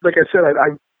like I said,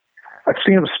 I've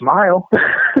seen him smile.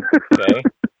 Okay.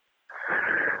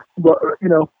 But, you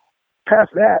know,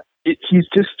 past that, he's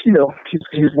just, you know,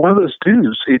 he's one of those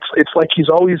dudes. It's like he's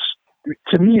always,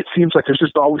 to me, it seems like there's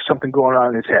just always something going on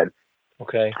in his head.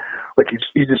 Okay. Like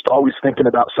he's just always thinking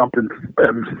about something.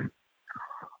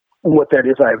 What that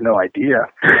is, I have no idea.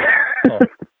 Huh.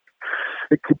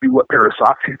 It could be what pair of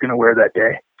socks he's going to wear that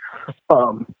day.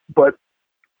 But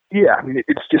yeah, I mean,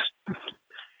 it's just,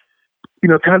 you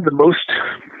know, kind of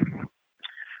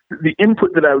the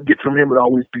input that I would get from him would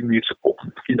always be musical.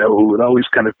 You know, it would always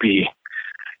kind of be,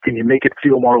 can you make it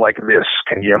feel more like this?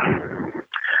 Can you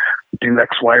do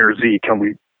X, Y, or Z? Can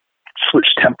we switch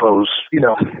tempos? You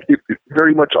know, it's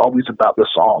very much always about the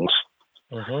songs.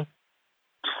 Mm-hmm.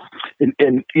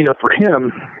 And you know, for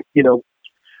him, you know,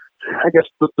 I guess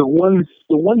the one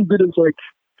bit of like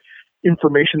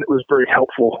information that was very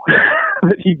helpful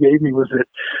that he gave me was that,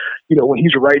 you know, when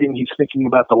he's writing, he's thinking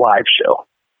about the live show.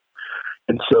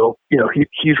 And so, you know,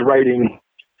 he's writing,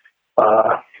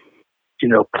 you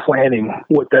know, planning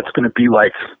what that's going to be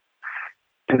like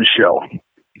in the show,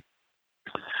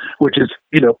 which is,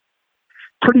 you know,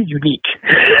 pretty unique.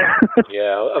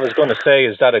 Yeah, I was going to say,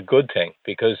 is that a good thing?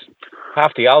 Because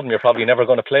half the album you're probably never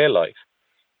going to play live.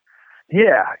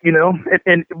 Yeah, you know,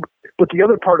 and but the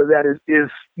other part of that is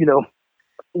you know,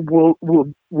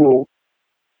 will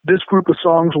this group of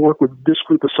songs work with this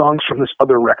group of songs from this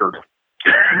other record?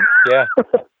 Yeah.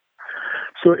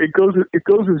 So it goes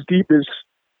as deep as,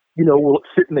 you know, will it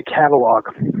fit in the catalog?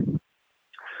 And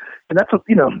that's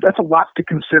a lot to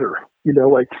consider. You know,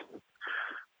 like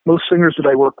most singers that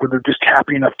I work with are just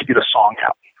happy enough to get a song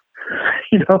out.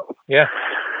 You know? Yeah.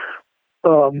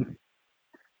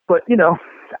 But you know,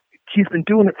 he's been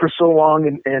doing it for so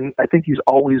long, and I think he's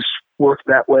always worked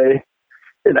that way.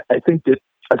 And I think that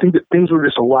things were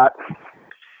just a lot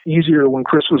easier when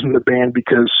Chris was in the band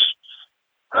because,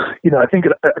 you know, I think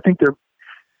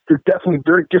they're definitely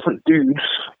very different dudes.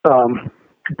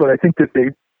 But I think that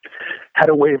they had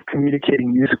a way of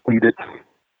communicating musically that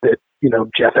you know,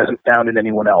 Jeff hasn't found in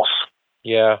anyone else.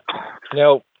 Yeah.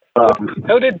 Now,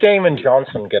 how did Damon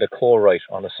Johnson get a co-write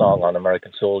on a song on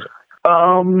American Soldier?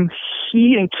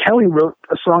 He and Kelly wrote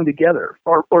a song together,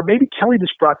 or maybe Kelly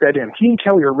just brought that in. He and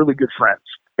Kelly are really good friends.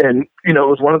 And, you know, it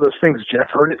was one of those things. Jeff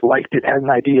heard it, liked it, had an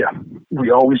idea.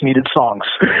 We always needed songs.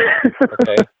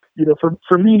 Okay. You know,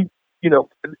 for me, you know,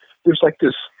 there's like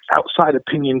this outside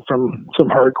opinion from some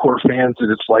hardcore fans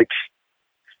that it's like,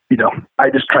 you know, I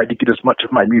just tried to get as much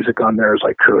of my music on there as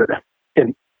I could.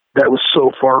 And that was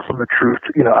so far from the truth.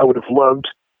 You know, I would have loved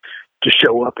to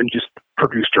show up and just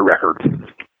produced a record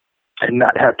and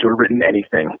not have to have written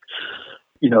anything.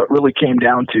 You know, it really came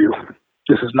down to,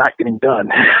 this is not getting done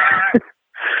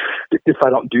if I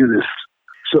don't do this.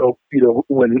 So, you know,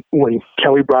 when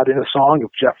Kelly brought in a song, if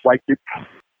Jeff liked it,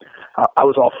 I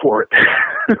was all for it.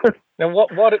 Now,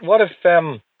 what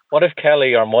if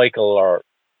Kelly or Michael or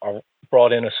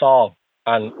brought in a song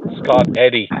and Scott,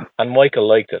 Eddie, and Michael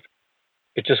liked it?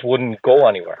 It just wouldn't go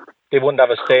anywhere. They wouldn't have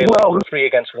a sale, well, 3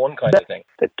 against 1 kind of thing.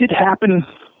 That did happen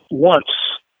once.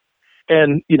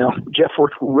 And, you know, Jeff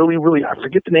worked really, really, I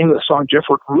forget the name of the song, Jeff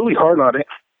worked really hard on it,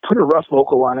 put a rough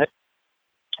vocal on it,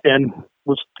 and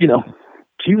was, you know,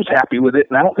 he was happy with it,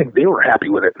 and I don't think they were happy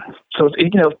with it. So, you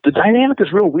know, the dynamic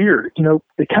is real weird. You know,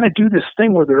 they kind of do this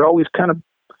thing where they're always kind of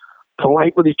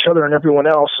polite with each other and everyone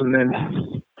else, and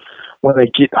then when they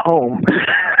get home,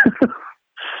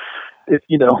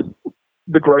 you know,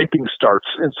 the griping starts.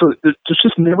 And so there's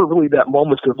just never really that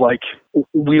moment of like,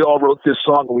 we all wrote this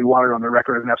song and we want it on the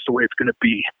record and that's the way it's going to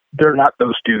be. They're not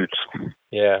those dudes.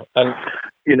 Yeah. And,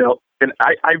 you know, and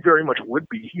I very much would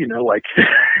be, you know, like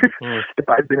if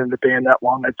I'd been in the band that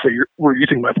long, I'd say we're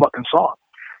using my fucking song.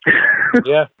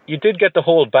 Yeah. You did get the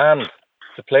whole band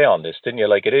to play on this, didn't you?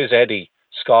 Like it is Eddie,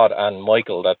 Scott and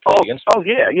Michael that play the instruments. Oh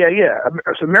yeah.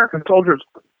 So American Soldiers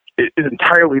is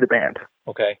entirely the band.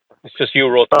 Okay. It's just you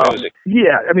wrote the music.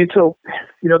 Yeah, I mean, so,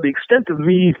 you know, the extent of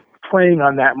me playing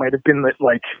on that might have been that,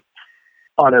 like,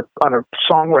 on a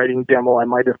songwriting demo, I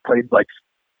might have played, like,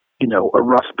 you know, a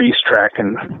rough bass track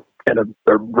and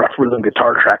a rough rhythm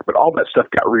guitar track, but all that stuff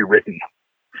got rewritten.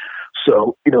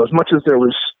 So, you know, as much as there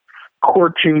was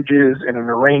chord changes and an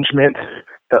arrangement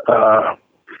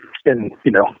and,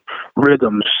 you know,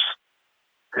 rhythms,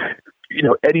 you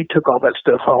know, Eddie took all that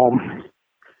stuff home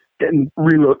and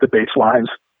rewrote the bass lines.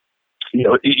 You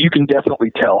know, you can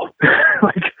definitely tell,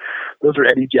 like, those are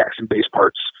Eddie Jackson bass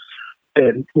parts.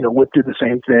 And, you know, Whip did the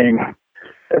same thing.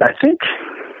 And I think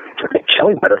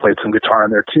Kelly might have played some guitar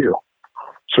in there too,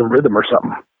 some rhythm or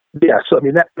something. Yeah, so, I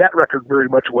mean, that record very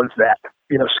much was that.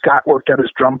 You know, Scott worked out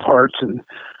his drum parts and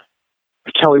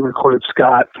Kelly recorded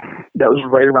Scott. That was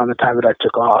right around the time that I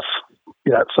took off.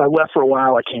 You know, so I left for a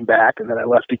while, I came back, and then I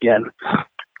left again.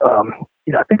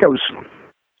 You know, I think I was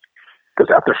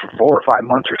out there for 4 or 5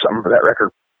 months or something for that record.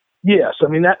 Yeah, so I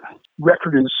mean, that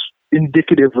record is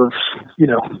indicative of, you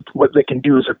know, what they can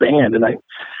do as a band. And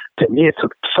to me,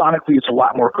 sonically, it's a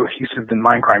lot more cohesive than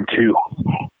Mindcrime 2.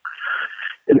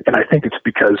 And I think it's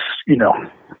because, you know,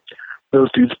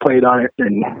 those dudes played on it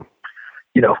and,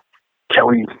 you know,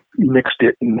 Kelly mixed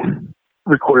it and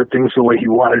recorded things the way he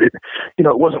wanted it. You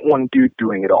know, it wasn't one dude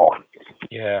doing it all.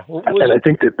 Yeah. And I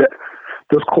think that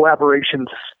those collaborations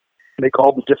make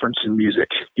all the difference in music,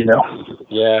 you know?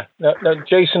 Yeah. Now,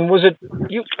 Jason, was it,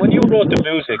 when you wrote the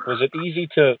music, was it easy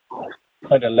to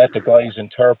kind of let the guys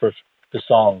interpret the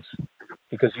songs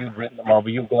because you'd written them, or were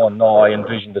you going, no, I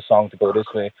envisioned the song to go this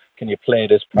way, can you play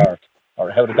this part? Or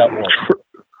how did that work?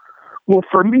 Well,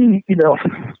 for me,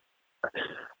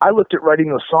 I looked at writing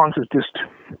those songs as just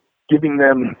giving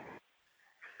them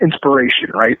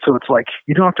inspiration, right? So it's like,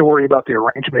 you don't have to worry about the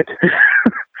arrangement.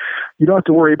 You don't have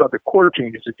to worry about the chord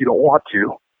changes if you don't want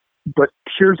to. But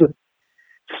here's a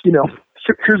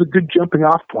good jumping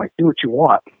off point. Do what you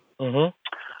want. Mm-hmm.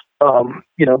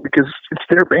 Because it's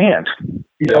their band.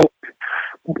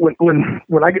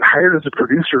 When I get hired as a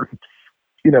producer,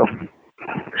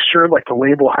 sure, like the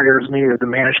label hires me or the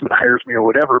management hires me or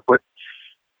whatever, but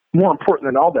more important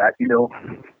than all that,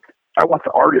 I want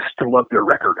the artist to love their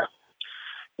record.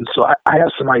 And so I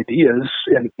have some ideas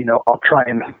and, I'll try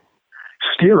and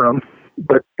steer them,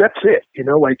 but that's it.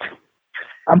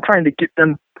 I'm trying to get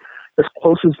them as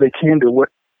close as they can to what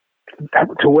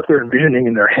they're envisioning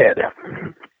in their head.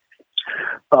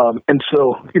 And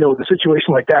so, the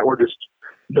situation like that where just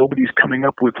nobody's coming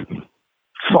up with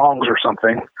songs or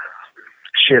something,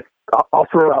 shit, I'll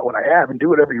throw out what I have and do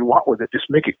whatever you want with it. Just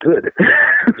make it good.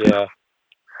 Yeah.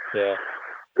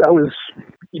 I was,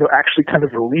 actually kind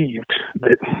of relieved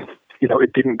that,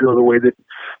 it didn't go the way that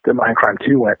Mindcrime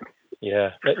 2 went.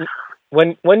 Yeah.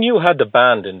 When you had the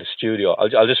band in the studio,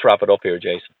 I'll just wrap it up here,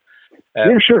 Jason.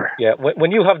 Yeah, sure. Yeah,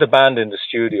 when you have the band in the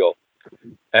studio,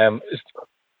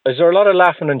 is there a lot of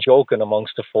laughing and joking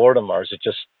amongst the four of them, or is it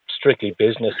just strictly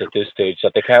business at this stage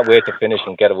that they can't wait to finish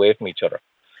and get away from each other?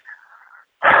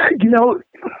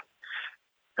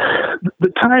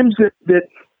 The times that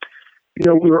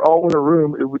we were all in a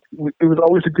room, it was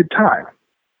always a good time.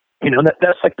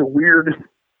 That's like the weird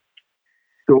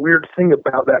thing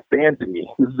about that band to me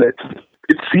is that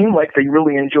it seemed like they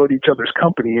really enjoyed each other's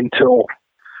company until,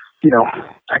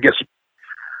 I guess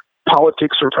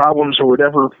politics or problems or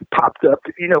whatever popped up.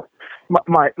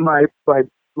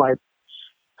 My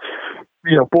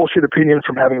bullshit opinion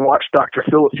from having watched Dr.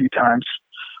 Phil a few times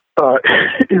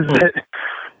is that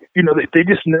they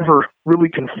just never really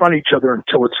confront each other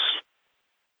until it's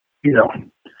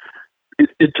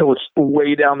until it's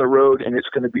way down the road and it's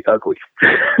going to be ugly.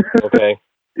 Okay.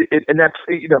 And that's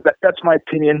that's my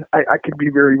opinion. I could be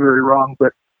very, very wrong,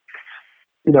 but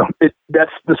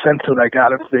that's the sense that I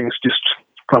got of things just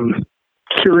from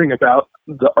hearing about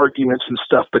the arguments and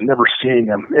stuff, but never seeing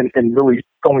them, and really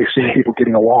only seeing people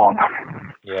getting along.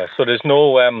 Yeah. So there's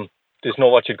no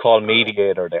what you'd call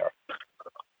mediator there.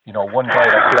 One guy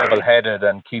that's level-headed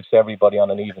and keeps everybody on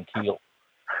an even keel.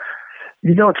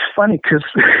 It's funny because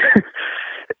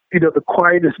the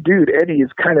quietest dude, Eddie,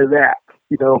 is kind of that.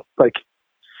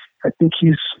 I think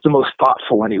he's the most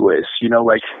thoughtful anyways,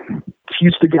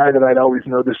 he's the guy that I'd always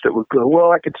noticed that would go,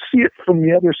 well, I could see it from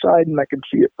the other side and I could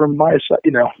see it from my side,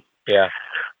 Yeah.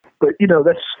 But,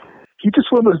 he's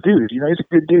just one of those dudes, he's a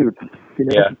good dude,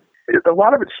 Yeah. A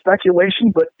lot of it's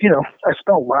speculation, but, I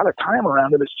spent a lot of time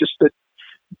around him. It's just that,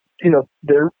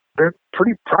 they're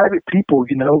pretty private people,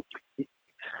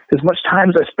 As much time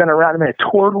as I spent around him, I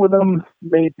toured with him,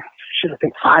 made, I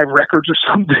think 5 records or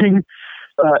something,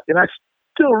 and I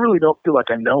still really don't feel like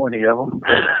I know any of them.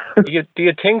 Do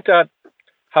you think that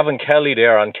having Kelly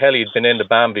there, and Kelly had been in the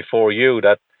band before you,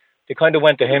 that they kind of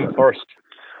went to him first?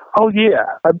 Oh,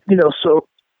 yeah.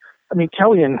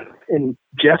 Kelly and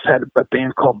Jeff had a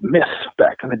band called Myth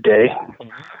back in the day. Mm-hmm.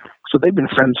 So they've been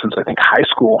friends since, I think, high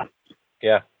school.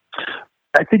 Yeah.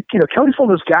 I think, Kelly's one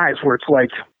of those guys where it's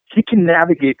like, he can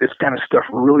navigate this kind of stuff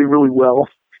really, really well,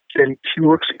 and he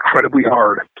works incredibly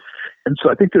hard. And so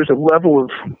I think there's a level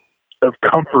of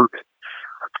comfort,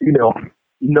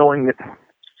 knowing that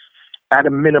at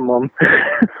a minimum,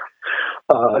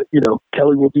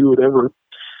 Kelly will do whatever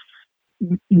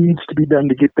needs to be done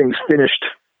to get things finished.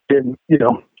 And,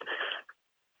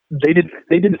 they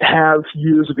didn't have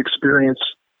years of experience,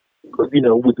 with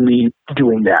me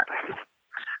doing that.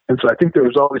 And so I think there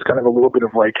was always kind of a little bit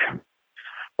of like,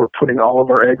 we're putting all of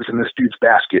our eggs in this dude's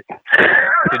basket.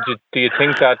 Do you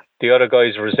think that the other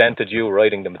guys resented you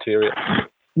writing the material?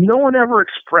 No one ever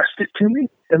expressed it to me.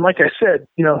 And like I said,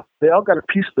 they all got a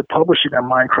piece of the publishing on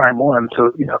Mindcrime 1.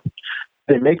 So,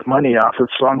 they make money off of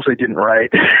songs they didn't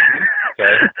write.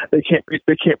 Okay. They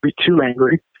can't be too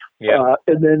angry. Yeah.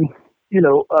 And then,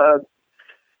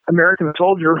 American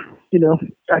Soldier,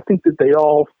 I think that they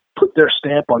all put their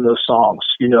stamp on those songs,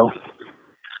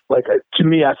 Like, to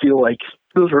me, I feel like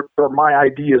those are my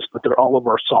ideas, but they're all of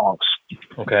our songs.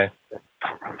 Okay.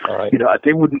 All right.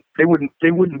 They wouldn't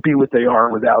be what they are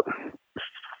without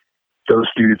those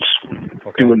dudes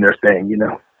doing their thing,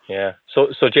 Yeah.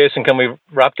 So Jason, can we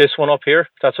wrap this one up here? If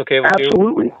that's okay with you?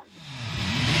 Absolutely.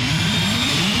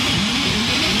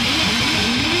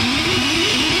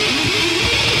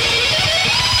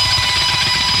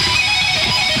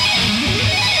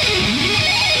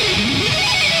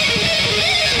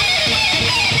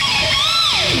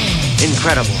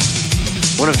 Incredible.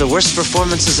 One of the worst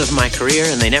performances of my career,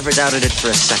 and they never doubted it for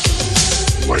a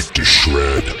second. Like to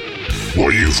shred?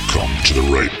 Well, you've come to the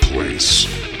right place.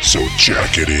 So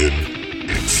jack it in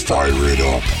and fire it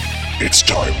up. It's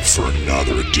time for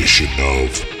another edition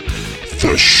of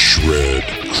The Shred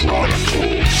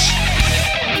Chronicles.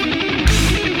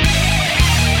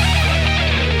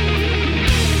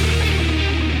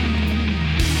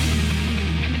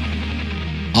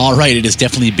 All right, it has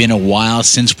definitely been a while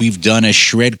since we've done a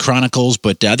Shred Chronicles,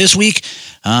 but this week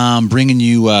I'm bringing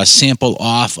you a sample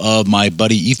off of my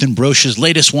buddy Ethan Broch's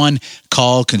latest one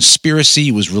called Conspiracy.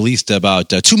 It was released about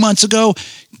 2 months ago.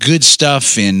 Good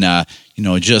stuff and,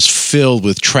 just filled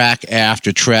with track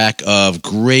after track of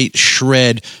great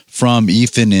shred from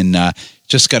Ethan and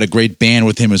just got a great band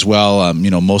with him as well,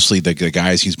 mostly the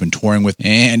guys he's been touring with.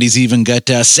 And he's even got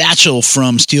Satchel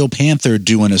from Steel Panther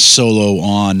doing a solo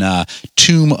on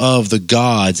Tomb of the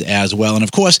Gods as well. And,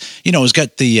 of course, he's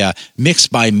got the mix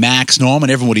by Max Norman.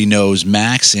 Everybody knows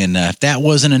Max. And if that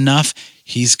wasn't enough,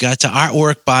 he's got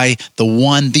artwork by the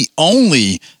one, the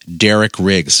only Derek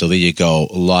Riggs. So there you go.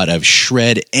 A lot of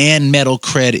shred and metal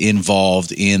cred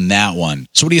involved in that one.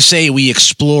 So what do you say we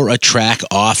explore a track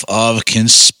off of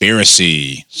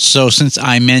Conspiracy? So since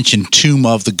I mentioned Tomb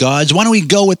of the Gods, why don't we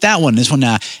go with that one? This one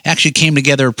actually came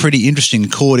together pretty interesting,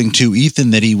 according to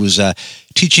Ethan, that he was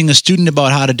teaching a student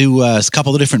about how to do a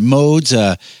couple of different modes,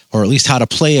 or at least how to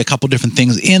play a couple different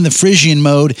things in the Phrygian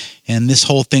mode, and this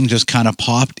whole thing just kind of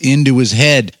popped into his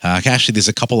head. Actually, there's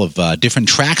a couple of different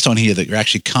tracks on here that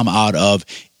actually come out of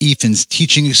Ethan's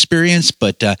teaching experience,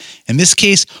 but in this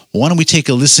case, why don't we take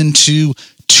a listen to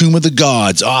Tomb of the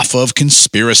Gods off of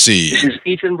Conspiracy. This is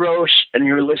Ethan Broch, and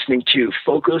you're listening to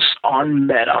Focus on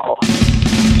Metal.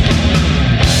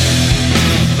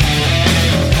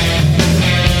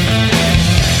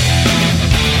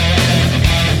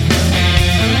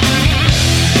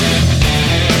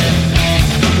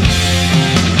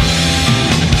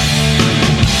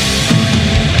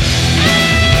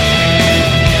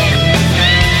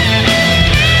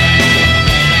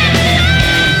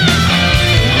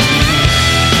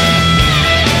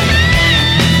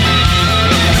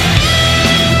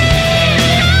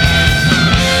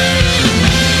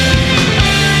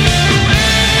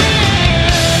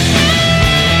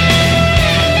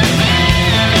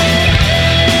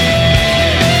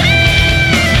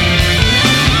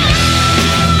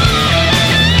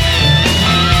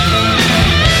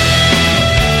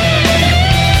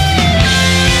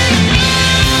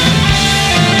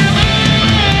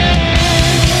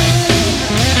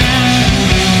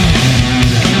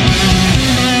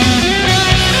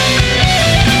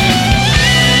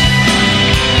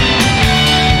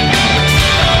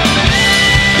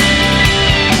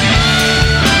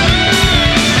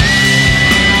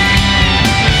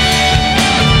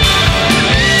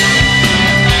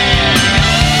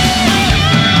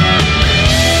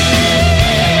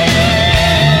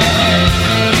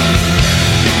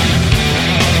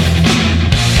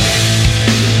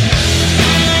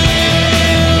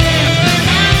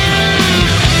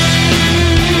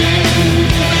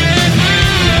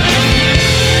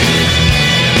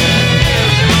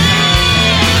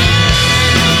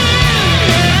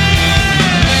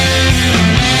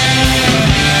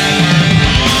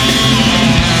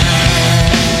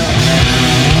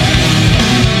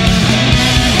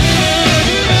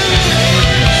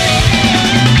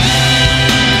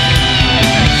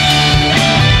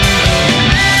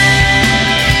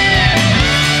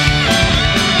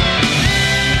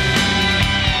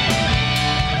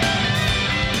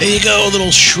 There you go, a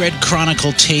little Shred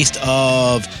Chronicle taste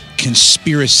of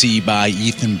Conspiracy by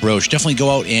Ethan Broch. Definitely go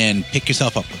out and pick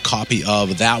yourself up a copy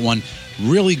of that one.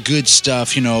 Really good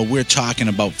stuff. We're talking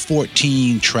about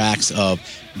 14 tracks of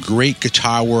great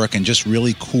guitar work and just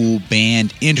really cool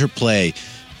band interplay.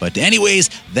 But anyways,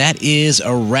 that is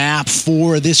a wrap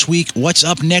for this week. What's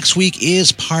up next week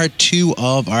is part 2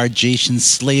 of our Jason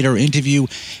Slater interview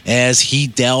as he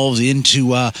delves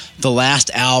into the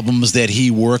last albums that he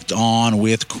worked on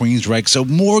with Queensryche. So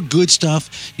more good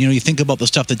stuff. You think about the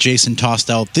stuff that Jason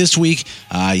tossed out this week.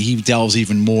 He delves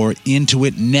even more into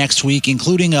it next week,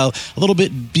 including a little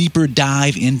bit deeper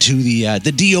dive into the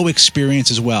Dio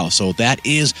experience as well. So that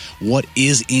is what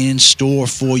is in store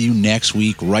for you next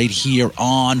week right here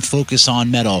on Focus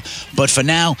on Metal. But for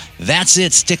now, that's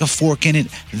it. Stick a fork in it.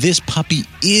 This puppy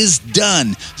is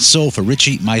done. So for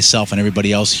Richie, myself, and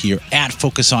everybody else here at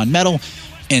Focus on Metal,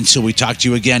 until we talk to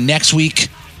you again next week,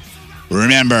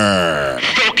 remember,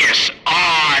 Focus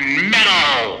on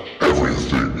Metal!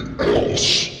 Everything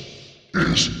else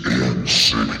is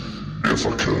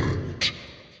insignificant.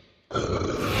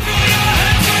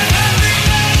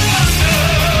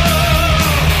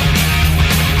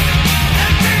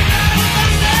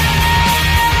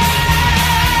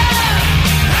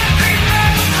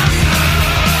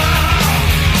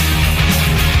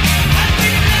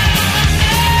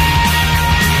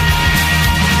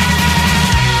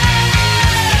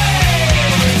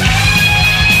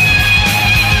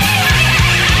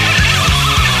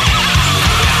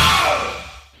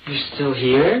 still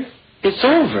here? It's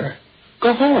over.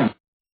 Go home.